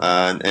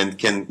and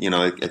can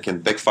it can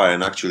backfire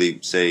and actually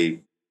say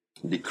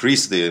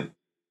decrease the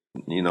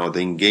the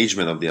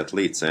engagement of the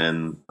athletes.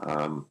 And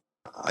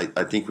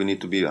I think we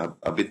need to be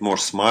a bit more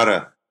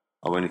smarter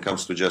when it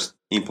comes to just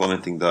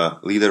implementing the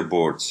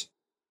leaderboards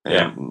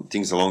and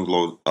things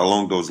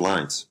along those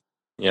lines.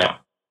 Yeah,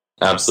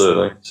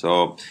 absolutely.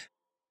 So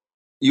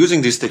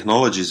using these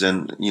technologies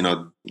and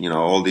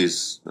all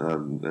these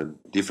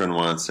different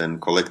ones,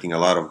 and collecting a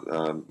lot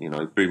of you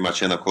pretty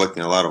much end up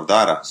collecting a lot of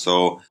data.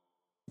 So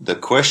the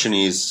question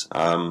is,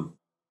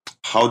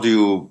 how do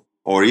you,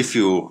 or if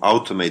you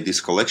automate this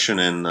collection,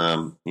 and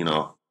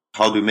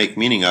how do you make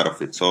meaning out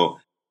of it? So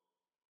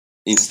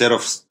instead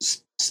of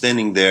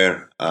standing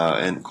there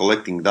and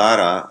collecting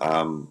data,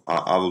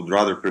 I would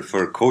rather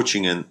prefer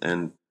coaching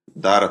and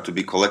data to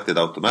be collected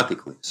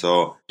automatically.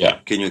 So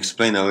can you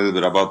explain a little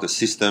bit about the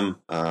system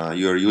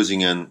you're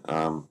using, and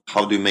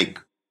how do you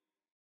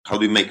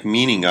make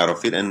meaning out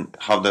of it, and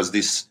how does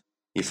this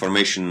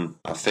information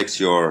affects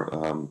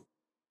your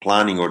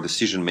planning or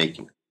decision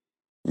making?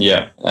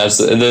 Yeah,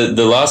 absolutely.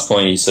 The last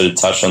point you sort of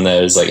touched on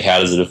there is like, how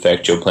does it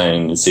affect your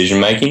planning and decision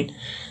making?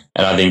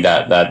 And I think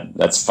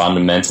that's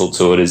fundamental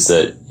to it, is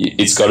that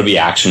it's got to be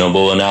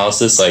actionable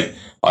analysis. Like,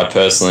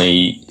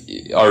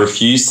 I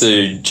refuse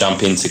to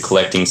jump into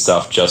collecting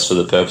stuff just for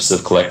the purpose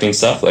of collecting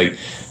stuff. Like,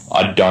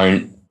 I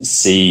don't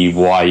see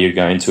why you're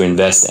going to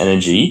invest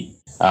energy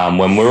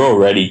when we're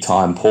already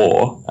time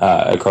poor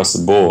across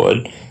the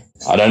board.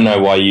 I don't know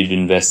why you'd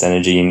invest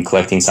energy in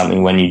collecting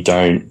something when you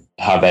don't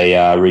have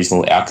a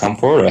reasonable outcome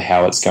for it or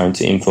how it's going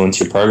to influence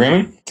your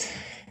programming.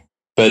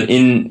 But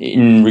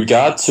in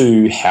regard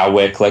to how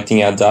we're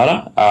collecting our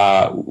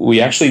data,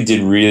 we actually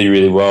did really,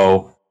 really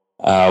well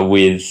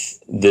with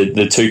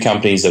the two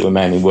companies that we're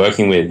mainly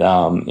working with,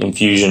 in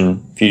Fusion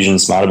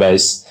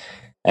Smarterbase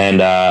and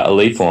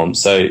EliteForm.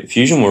 So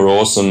Fusion were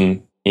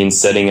awesome in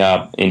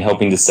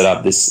helping to set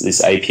up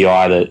this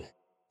API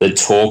that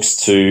talks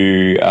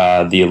to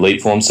the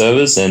EliteForm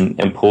servers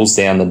and pulls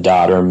down the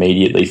data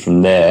immediately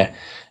from there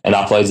and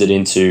uploads it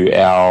into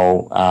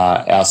our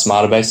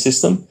Smarterbase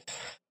system.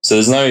 So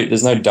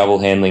there's no double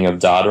handling of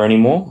data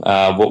anymore.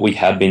 What we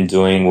had been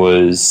doing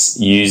was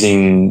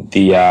using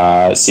the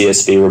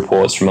CSV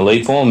reports from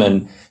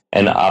EliteForm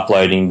and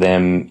uploading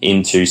them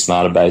into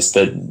Smarterbase.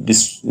 But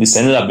this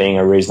ended up being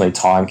a reasonably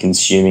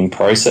time-consuming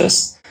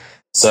process.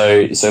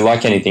 So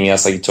like anything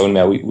else, like you're talking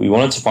about, we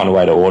wanted to find a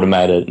way to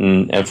automate it.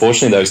 And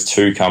unfortunately, those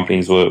two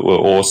companies were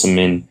awesome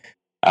in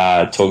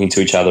talking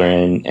to each other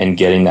and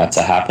getting that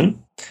to happen.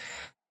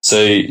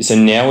 So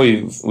now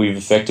we've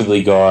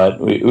effectively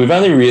we've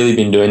only really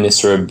been doing this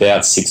for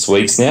about 6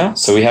 weeks now.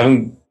 So we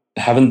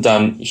haven't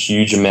done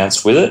huge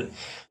amounts with it.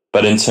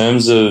 But in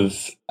terms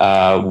of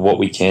what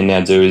we can now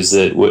do is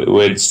that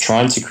we're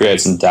trying to create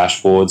some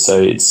dashboards.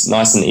 So it's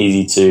nice and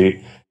easy to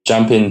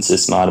jump into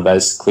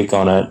Smarterbase, click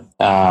on it,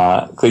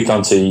 click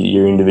onto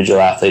your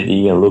individual athlete that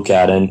you're going to look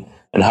at and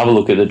have a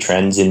look at the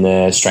trends in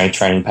their strength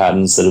training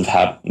patterns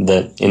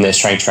that in their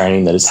strength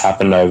training that has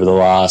happened over the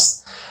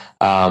last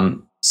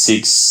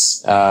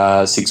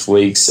 6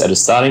 weeks at a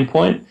starting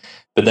point.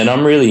 But then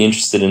I'm really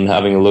interested in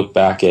having a look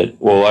back at,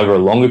 over a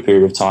longer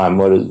period of time,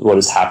 what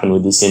has happened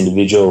with this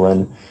individual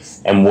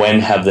and when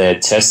have their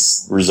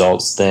test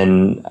results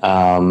then,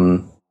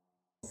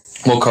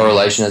 what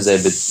correlation has there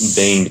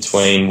been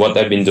between what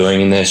they've been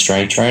doing in their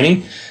strength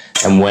training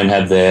and when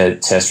have their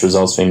test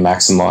results been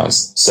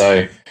maximized.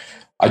 So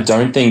I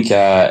don't think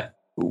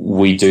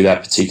we do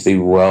that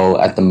particularly well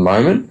at the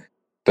moment,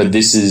 but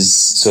this is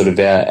sort of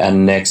our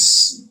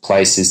next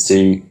place is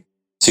to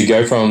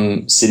go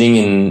from sitting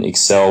in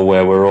Excel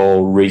where we're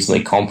all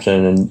reasonably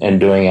competent and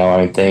doing our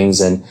own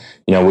things and,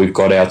 we've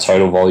got our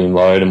total volume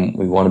load and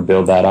we want to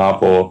build that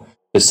up, or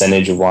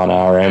percentage of 1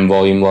 RM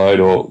volume load,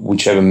 or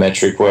whichever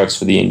metric works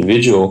for the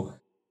individual.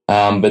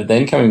 But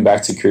then coming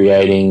back to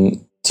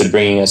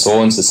bringing us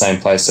all into the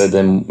same place, so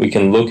then we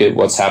can look at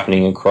what's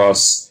happening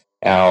across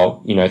our,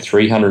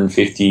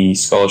 350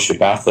 scholarship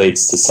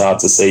athletes to start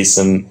to see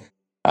some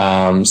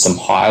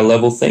higher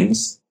level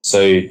things.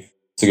 So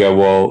to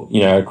go,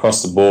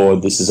 across the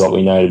board, this is what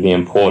we know to be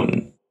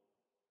important.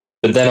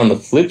 But then on the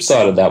flip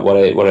side of that,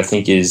 what I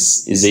think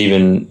is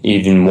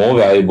even more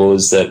valuable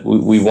is that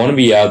we want to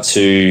be able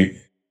to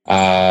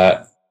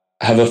have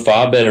a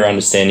far better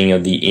understanding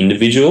of the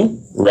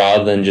individual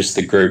rather than just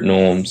the group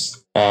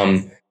norms.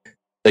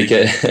 Like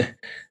a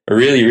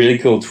really, really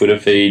cool Twitter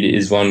feed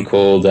is one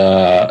called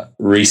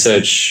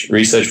Research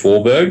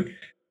Wahlberg.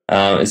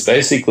 It's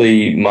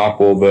basically Mark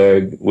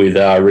Wahlberg with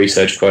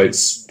research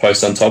quotes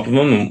posted on top of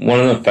them. And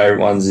one of my favorite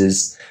ones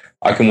is,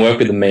 I can work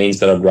with the means,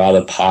 but I'd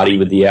rather party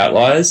with the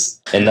outliers.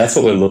 And that's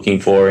what we're looking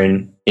for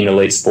in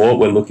elite sport.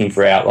 We're looking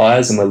for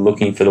outliers and we're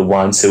looking for the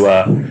ones who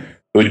are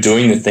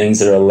doing the things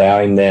that are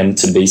allowing them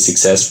to be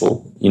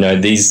successful.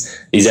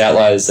 These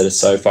outliers that are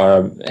so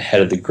far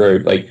ahead of the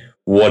group, like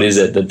what is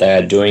it that they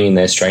are doing in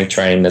their strength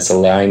training that's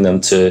allowing them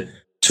to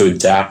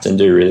adapt and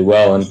do really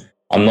well? And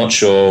I'm not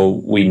sure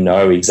we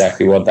know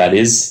exactly what that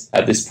is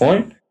at this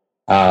point,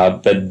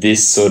 but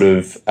this sort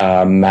of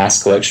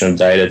mass collection of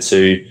data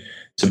to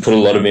put a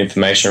lot of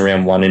information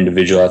around one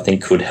individual, I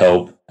think could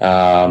help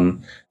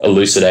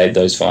elucidate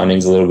those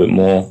findings a little bit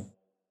more.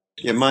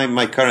 Yeah,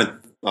 my current,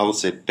 I would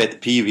say,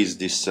 pet peeve is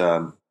this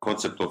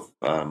concept of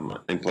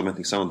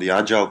implementing some of the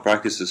agile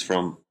practices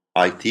from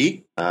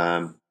IT,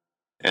 and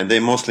they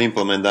mostly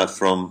implement that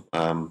from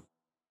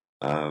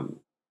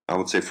I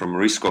would say from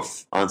risk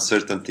of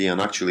uncertainty and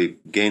actually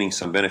gaining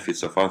some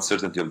benefits of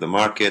uncertainty of the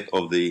market,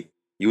 of the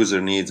user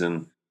needs.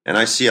 And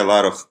I see a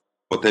lot of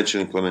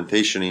potential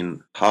implementation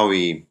in how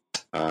we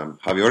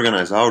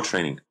organize our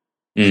training.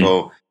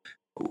 So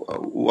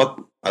what,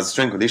 as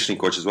strength conditioning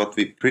coaches, what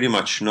we pretty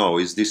much know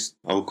is this,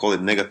 I would call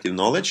it negative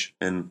knowledge.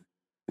 And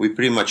we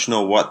pretty much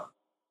know what,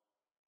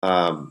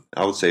 I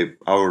would say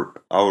our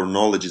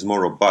knowledge is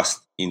more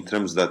robust in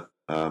terms that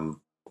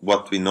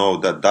what we know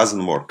that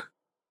doesn't work.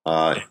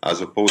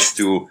 As opposed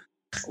to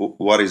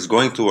what is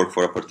going to work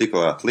for a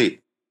particular athlete.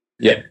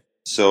 Yeah.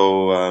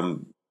 So,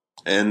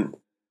 and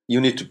you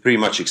need to pretty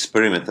much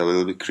experiment a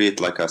little bit, create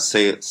like a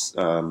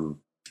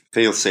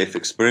fail-safe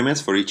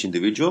experiments for each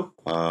individual,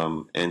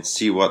 and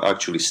see what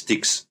actually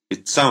sticks.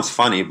 It sounds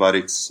funny, but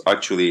it's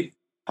actually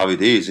how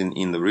it is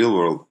in the real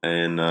world.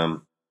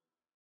 And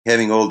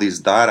having all this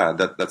data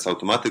that's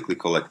automatically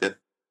collected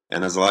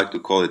and as I like to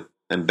call it,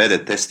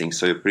 embedded testing.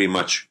 So you're pretty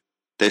much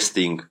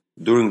testing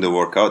during the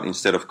workout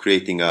instead of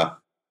creating a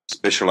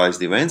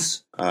specialized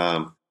events.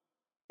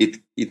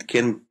 It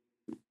can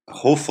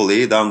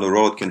hopefully down the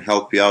road can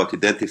help you out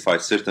identify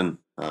certain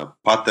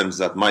patterns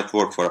that might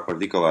work for a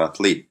particular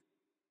athlete,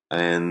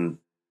 and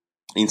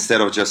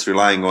instead of just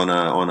relying on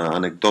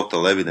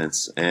anecdotal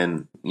evidence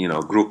and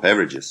group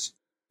averages.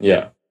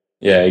 Yeah,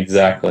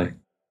 exactly.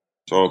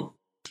 So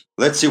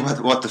let's see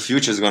what the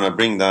future is going to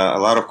bring. A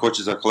lot of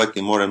coaches are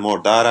collecting more and more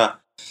data.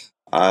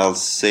 I'll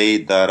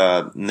say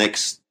that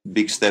next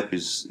big step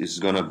is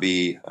going to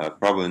be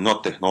probably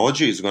not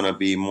technology. It's going to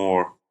be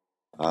more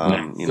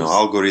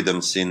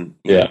algorithms in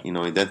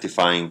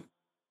identifying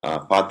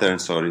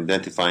patterns or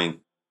identifying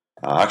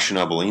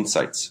actionable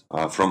insights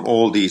from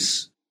all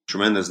these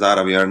tremendous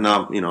data we are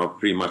now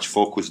pretty much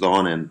focused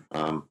on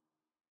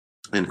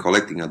and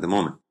collecting at the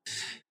moment.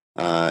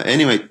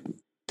 Anyway,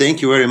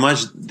 thank you very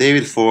much,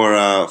 David, for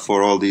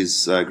all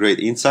these great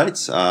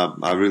insights.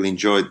 I really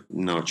enjoyed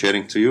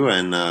chatting to you,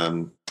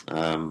 and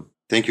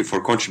thank you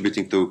for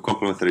contributing to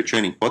Complementary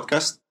Training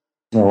Podcast.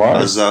 No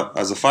worries.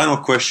 As a final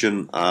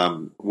question,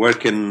 where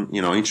can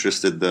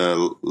interested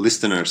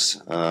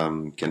listeners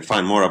can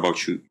find more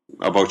about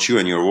you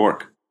and your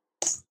work?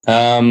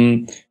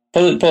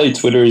 Probably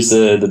Twitter is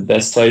the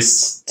best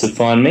place to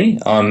find me.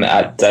 I'm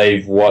at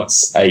Dave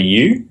Watts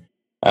AU.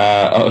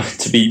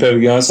 To be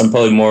perfectly honest, I'm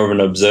probably more of an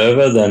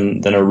observer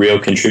than a real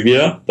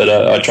contributor, but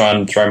I try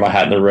and throw my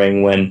hat in the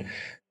ring when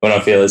I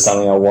feel there's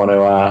something I want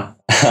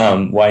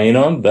to weigh in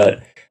on.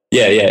 But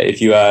yeah,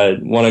 if you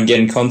want to get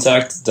in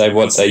contact, Dave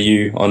Watts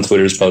AU on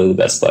Twitter is probably the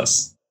best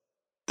place.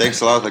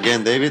 Thanks a lot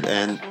again, David,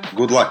 and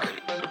good luck.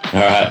 All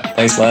right.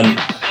 Thanks, Len.